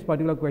addressing this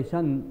particular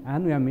question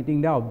and we are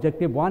meeting the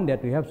objective 1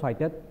 that we have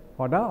cited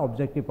for the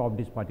objective of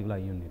this particular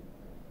unit.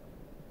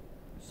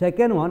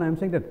 Second one, I am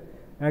saying that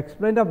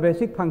explain the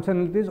basic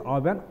functionalities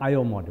of an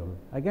I/O module.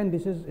 Again,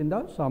 this is in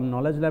the some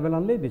knowledge level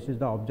only. This is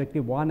the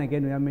objective 1,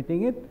 again we are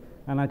meeting it,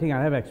 and I think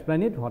I have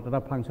explained it, what are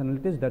the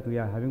functionalities that we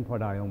are having for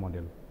the I/O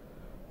module.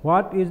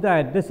 What is the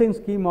addressing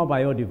scheme of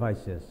I/O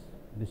devices?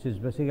 This is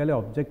basically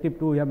objective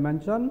 2 we have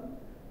mentioned,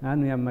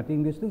 and we are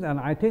meeting these things, and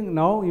I think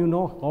now you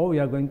know how we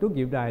are going to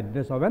give the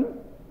address of an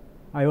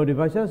I/O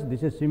devices.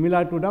 This is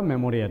similar to the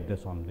memory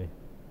address only.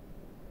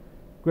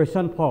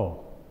 Question 4,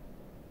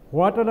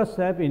 what are the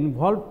steps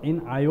involved in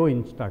I/O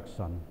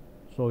instruction?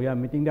 So, we are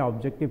meeting the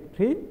objective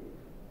 3,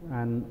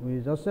 and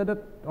we just said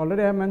that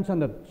already I have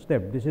mentioned that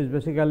step. This is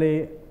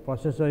basically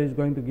processor is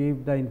going to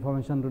give the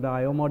information to the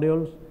I/O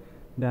modules,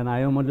 then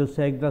I/O module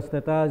check the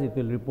status, it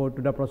will report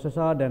to the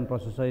processor, then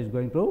processor is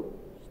going to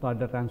start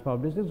the transfer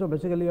of this thing. So,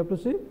 basically you have to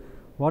see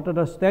what are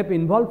the steps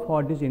involved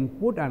for this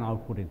input and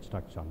output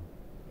instruction.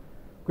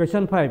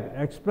 Question 5,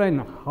 explain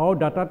how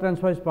data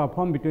transfer is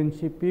performed between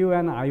CPU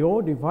and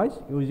I/O device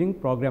using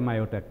program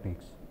I/O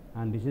techniques.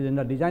 and this is in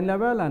the design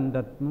level, and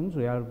that means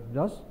we are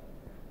just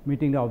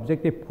meeting the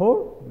objective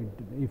 4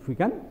 if we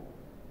can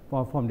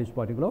perform this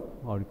particular,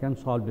 or we can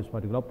solve this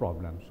particular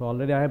problem. So,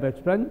 already I have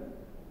explained,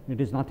 it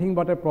is nothing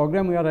but a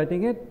program, we are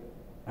writing it,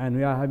 and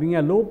we are having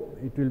a loop.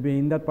 It will be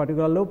in that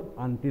particular loop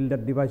until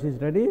that device is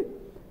ready.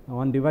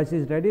 When device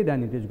is ready,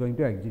 then it is going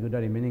to execute the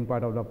remaining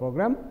part of the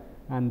program,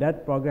 and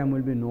that program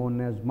will be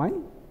known as my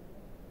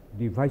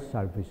device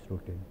service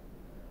routine.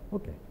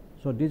 Okay.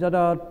 So, these are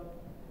the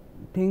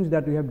things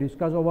that we have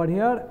discussed over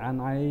here,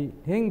 and I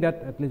think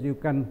that at least you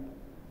can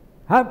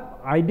have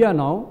idea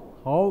now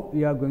how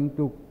we are going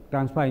to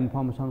transfer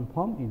information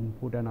from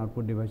input and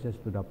output devices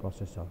to the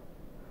processor.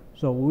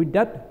 So, with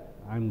that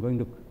I am going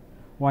to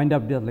wind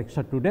up the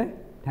lecture today.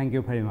 Thank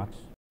you very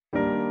much.